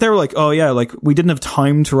 Even like they were like, oh yeah, like we didn't have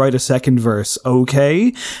time to write a second verse.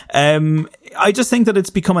 Okay. I just think that it's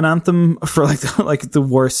become an anthem for like the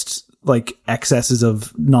worst like excesses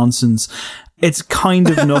of nonsense. It's kind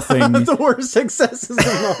of nothing. The worst excesses of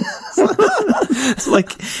nonsense. It's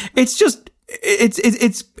like, it's just,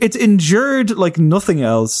 it's endured like nothing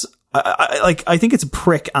else. I think it's a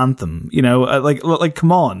prick anthem, you know, like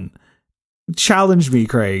come on, challenge me,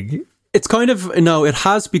 Craig. It's kind of, no, it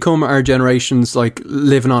has become our generation's like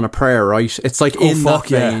living on a prayer, right? It's like in that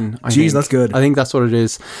vein. Yeah. Jeez, that's good. I think that's what it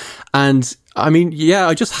is. And I mean, yeah,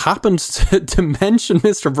 I just happened to mention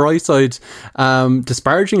Mr. Brightside,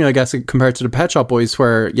 disparaging, I guess, compared to the Pet Shop Boys,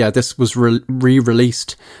 where, yeah, this was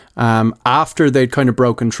re-released after they'd kind of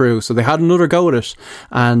broken through. So they had another go at it.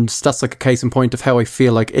 And that's like a case in point of how I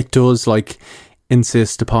feel like it does like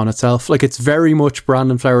insist upon itself. Like it's very much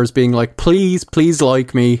Brandon Flowers being like, please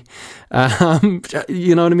like me.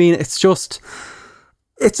 You know what I mean? It's just,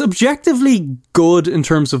 it's objectively good in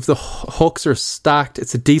terms of the hooks are stacked.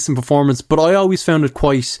 It's a decent performance, but I always found it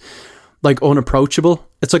quite like unapproachable.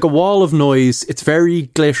 It's like a wall of noise. It's very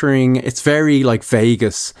glittering. It's very like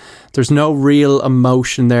Vegas. There's no real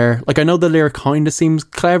emotion there. Like I know the lyric kind of seems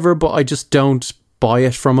clever, but I just don't buy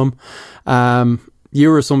it from him. You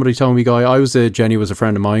were somebody telling me, guy. Jenny was a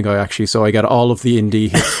friend of mine, guy, actually, so I get all of the indie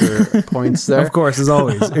hipster points there. Of course, as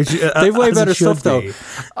always. They've way better stuff, though.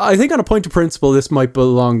 I think on a point of principle, this might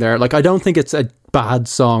belong there. Like, I don't think it's a bad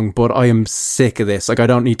song, but I am sick of this. Like, I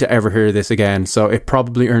don't need to ever hear this again, so it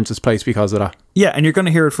probably earns its place because of that. Yeah, and you're going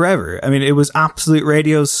to hear it forever. I mean, it was Absolute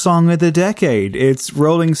Radio's Song of the Decade. It's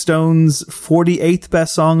Rolling Stone's 48th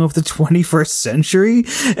best song of the 21st century.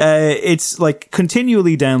 It's like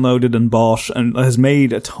continually downloaded and bought and has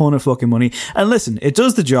made a ton of fucking money. And listen, it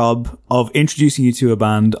does the job of introducing you to a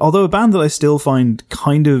band, although a band that I still find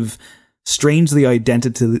kind of strangely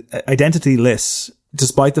identityless,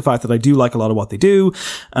 despite the fact that I do like a lot of what they do.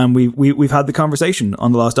 And we've had the conversation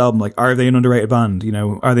on the last album, like, are they an underrated band? You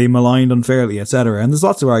know, are they maligned unfairly, etc.? And there's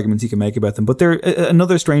lots of arguments you can make about them, but they're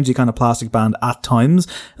another strangely kind of plastic band at times.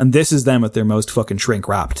 And this is them at their most fucking shrink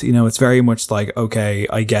wrapped. You know, it's very much like, okay,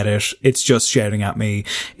 I get it. It's just shouting at me.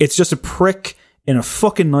 It's just a prick in a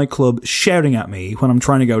fucking nightclub shouting at me when I'm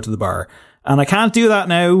trying to go to the bar. And I can't do that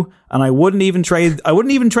now. And I wouldn't even trade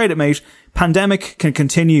it, mate. Pandemic can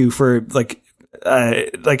continue for like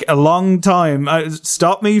a long time.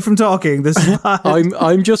 Stop me from talking. This is bad.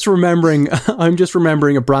 I'm just remembering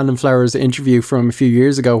a Brandon Flowers interview from a few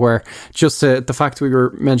years ago where just the fact we were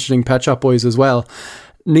mentioning Pet Shop Boys as well.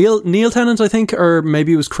 Neil Tennant, I think, or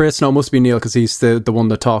maybe it was Chris. No, it must be Neil because he's the one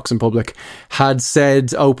that talks in public. Had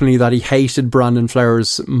said openly that he hated Brandon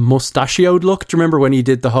Flowers' mustachioed look. Do you remember when he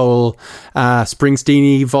did the whole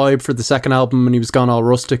Springsteen-y vibe for the second album and he was gone all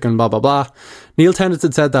rustic and blah blah blah? Neil Tennant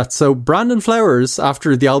had said that. So Brandon Flowers,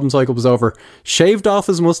 after the album cycle was over, shaved off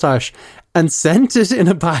his mustache and sent it in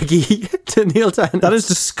a baggie to Neil Tennant. That is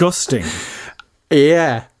disgusting.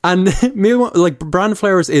 Yeah. And like Brandon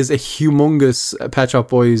Flowers is a humongous Pet Shop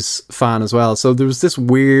Boys fan as well. So there was this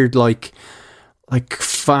weird like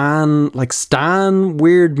Stan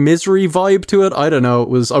weird misery vibe to it. I don't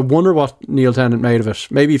know. I wonder what Neil Tennant made of it.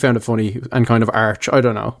 Maybe he found it funny and kind of arch. I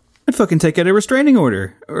don't know. I'd fucking take out a restraining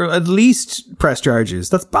order, or at least press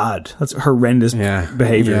charges. That's bad. That's horrendous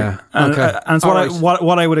behaviour. Yeah. And, Okay. and it's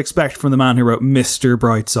what I would expect from the man who wrote Mr.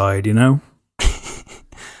 Brightside, you know?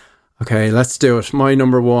 Okay, let's do it. My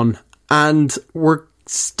number one. And we're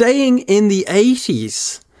staying in the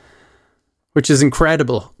 80s, which is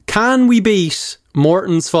incredible. Can we beat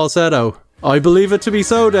Morton's falsetto? I believe it to be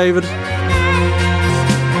so, David.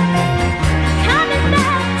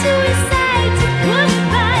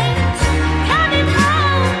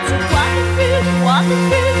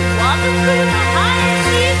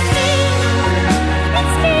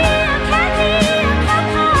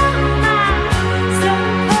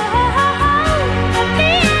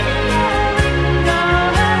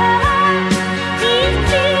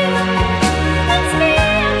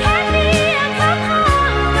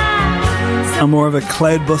 I'm more of a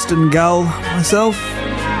cloud-busting gal myself.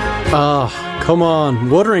 Oh, come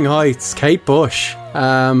on. Wuthering Heights, Kate Bush.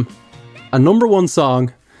 A number one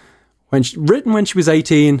song, written when she was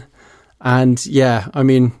 18. And yeah, I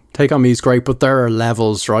mean, Take On Me is great, but there are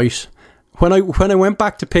levels, right? When I went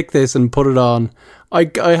back to pick this and put it on,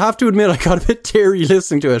 I have to admit I got a bit teary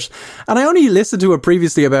listening to it. And I only listened to it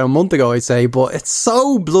previously about a month ago, I'd say, but it's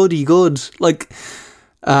so bloody good. Like,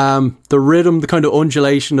 the rhythm, the kind of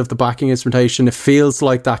undulation of the backing instrumentation, it feels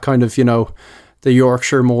like that kind of, you know, the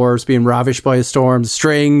Yorkshire moors being ravished by a storm. The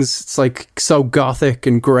strings, it's like so gothic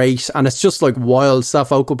and great, and it's just like wild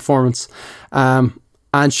self-vocal performance. And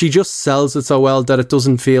she just sells it so well that it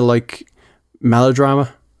doesn't feel like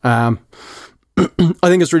melodrama. I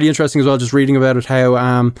think it's really interesting as well, just reading about it,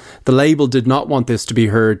 how the label did not want this to be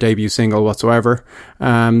her debut single whatsoever.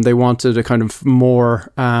 They wanted a kind of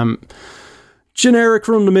more generic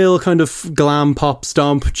run-of-the-mill kind of glam pop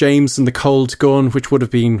stomp, James and the Cold Gun, which would have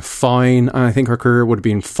been fine, and I think her career would have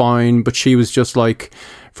been fine, but she was just like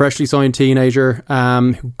freshly signed teenager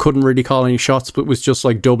who couldn't really call any shots, but was just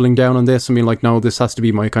like doubling down on this and being like, no, this has to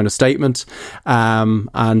be my kind of statement.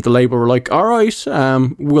 And the label were like, all right,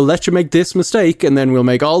 we'll let you make this mistake and then we'll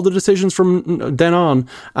make all the decisions from then on.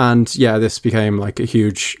 And yeah, this became like a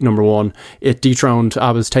huge number one. It dethroned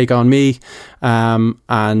ABBA's Take On Me,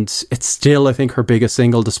 and it's still, I think, her biggest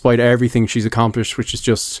single despite everything she's accomplished, which is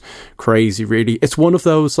just crazy, really. It's one of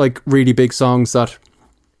those like really big songs that,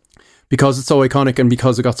 because it's so iconic and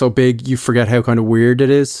because it got so big, you forget how kind of weird it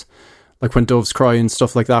is. Like when Doves Cry and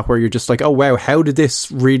stuff like that, where you're just like, oh wow, how did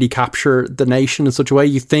this really capture the nation in such a way?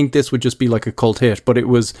 You think this would just be like a cult hit, but it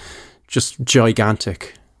was just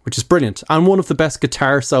gigantic, which is brilliant. And one of the best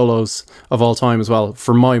guitar solos of all time as well,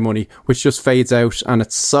 for my money, which just fades out, and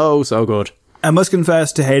it's so, so good. I must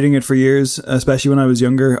confess to hating it for years, especially when I was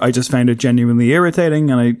younger. I just found it genuinely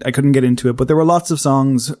irritating and I couldn't get into it. But there were lots of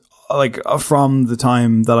songs like from the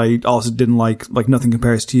time that I also didn't like Nothing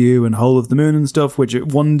Compares to You and Whole of the Moon and stuff, which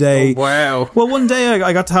one day, one day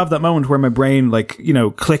I got to have that moment where my brain, like, you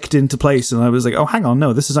know, clicked into place and I was like, oh, hang on,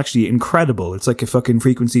 no, this is actually incredible. It's like a fucking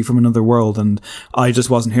frequency from another world and I just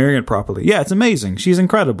wasn't hearing it properly. Yeah, it's amazing. She's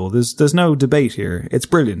incredible. There's no debate here. It's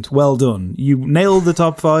brilliant. Well done. You nailed the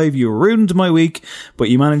top 5. You ruined my week, but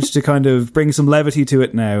you managed to kind of bring some levity to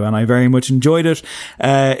it now, and I very much enjoyed it.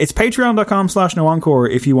 It's patreon.com/noencore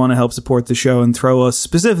if you want to help support the show and throw us,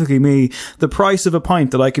 specifically me, the price of a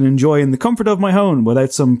pint that I can enjoy in the comfort of my home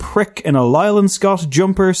without some prick in a Lyle Scott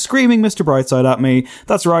jumper screaming Mr. Brightside at me.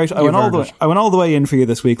 That's right. I went all the way in for you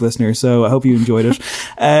this week, listener, so I hope you enjoyed it.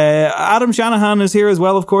 Adam Shanahan is here as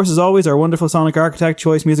well, of course, as always, our wonderful sonic architect,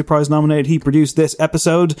 Choice Music Prize nominated. He produced this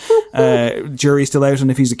episode. Jury's still out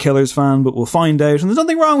on if he's a Killers fan, but we'll find out. And there's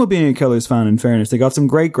nothing wrong with being a Killers fan, in fairness. They got some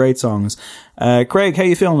great songs. Craig, how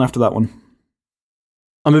you feeling after that one?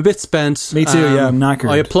 I'm a bit spent. Me too, yeah, I'm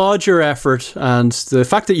knackered. I applaud your effort, and the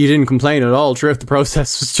fact that you didn't complain at all throughout the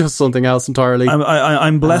process was just something else entirely.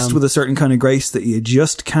 I'm blessed with a certain kind of grace that you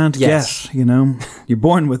just can't get, you know? You're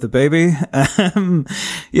born with it, baby.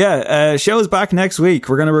 Show's back next week.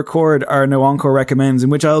 We're going to record our No Encore Recommends,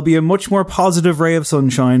 in which I'll be a much more positive ray of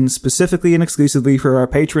sunshine, specifically and exclusively for our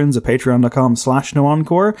patrons at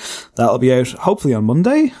patreon.com/noencore. That'll be out hopefully on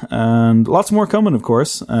Monday, and lots more coming, of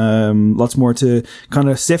course. Lots more to kind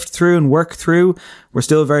of sift through and work through. We're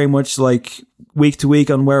still very much like week to week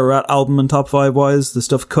on where we're at album and top 5 wise, the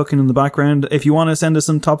stuff cooking in the background. If you want to send us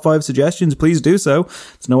some top 5 suggestions, please do so.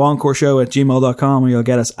 It's noencoreshow@gmail.com, or you'll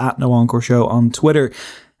get us at noencoreshow on Twitter.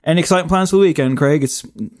 Any exciting plans for the weekend, Craig? It's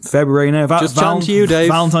February now. Just chatting to you, Dave.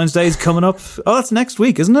 Valentine's Day is coming up. Oh, that's next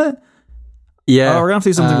week, isn't it? Yeah. Oh, we're going to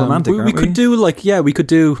do something romantic, we could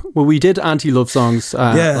do we did anti-love songs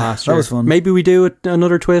last year. That was fun. Maybe we do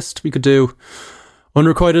another twist. We could do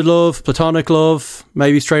unrequited love, platonic love,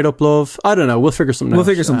 maybe straight up love. I don't know. We'll figure something out. We'll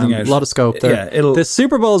figure something out. A lot of scope there. Yeah, the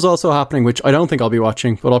Super Bowl is also happening, which I don't think I'll be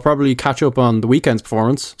watching, but I'll probably catch up on the weekend's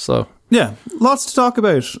performance. So yeah, lots to talk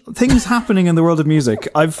about. Things happening in the world of music.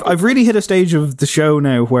 I've really hit a stage of the show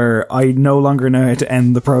now where I no longer know how to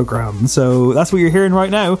end the programme. So that's what you're hearing right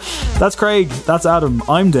now. That's Craig. That's Adam.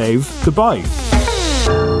 I'm Dave. Goodbye.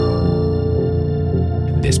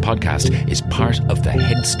 This podcast is part of the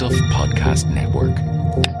Head Stuff Podcast Network.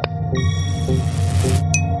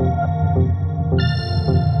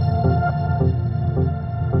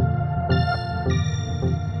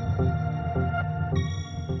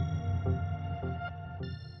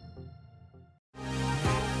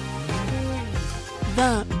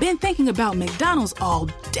 Been thinking about McDonald's all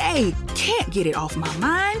day. Can't get it off my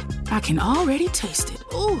mind. I can already taste it.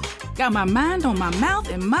 Ooh, got my mind on my mouth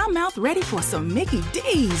and my mouth ready for some Mickey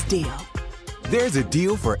D's deal. There's a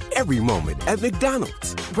deal for every moment at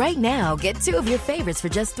McDonald's. Right now, get 2 of your favorites for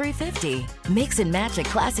just $3.50. Mix and match a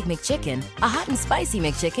classic McChicken, a hot and spicy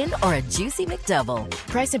McChicken, or a juicy McDouble.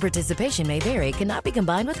 Price and participation may vary. Cannot be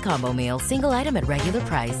combined with combo meal. Single item at regular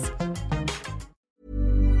price.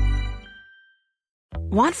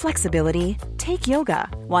 Want flexibility? Take yoga.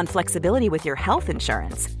 Want flexibility with your health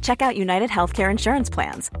insurance? Check out United Healthcare Insurance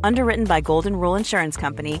Plans. Underwritten by Golden Rule Insurance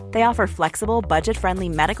Company, they offer flexible, budget-friendly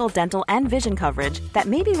medical, dental, and vision coverage that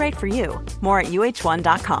may be right for you. More at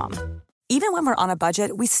uh1.com. Even when we're on a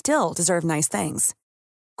budget, we still deserve nice things.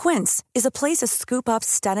 Quince is a place to scoop up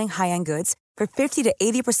stunning high-end goods for 50 to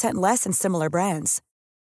 80% less than similar brands.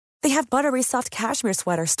 They have buttery soft cashmere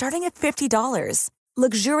sweaters starting at $50,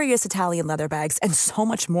 luxurious Italian leather bags, and so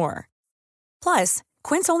much more. Plus,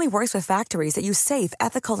 Quince only works with factories that use safe,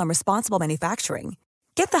 ethical, and responsible manufacturing.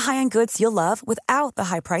 Get the high-end goods you'll love without the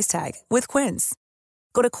high price tag with Quince.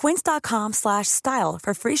 Go to quince.com/style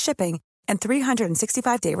for free shipping and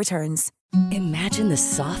 365-day returns. Imagine the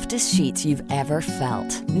softest sheets you've ever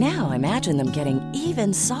felt. Now imagine them getting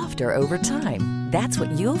even softer over time. That's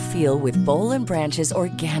what you'll feel with Boll & Branch's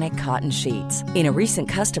organic cotton sheets. In a recent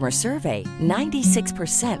customer survey,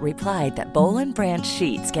 96% replied that Boll & Branch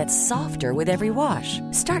sheets get softer with every wash.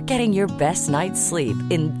 Start getting your best night's sleep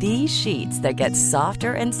in these sheets that get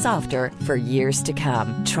softer and softer for years to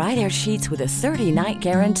come. Try their sheets with a 30-night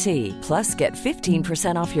guarantee. Plus, get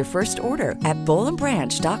 15% off your first order at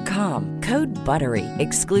bollandbranch.com. Code BUTTERY.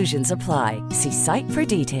 Exclusions apply. See site for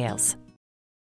details.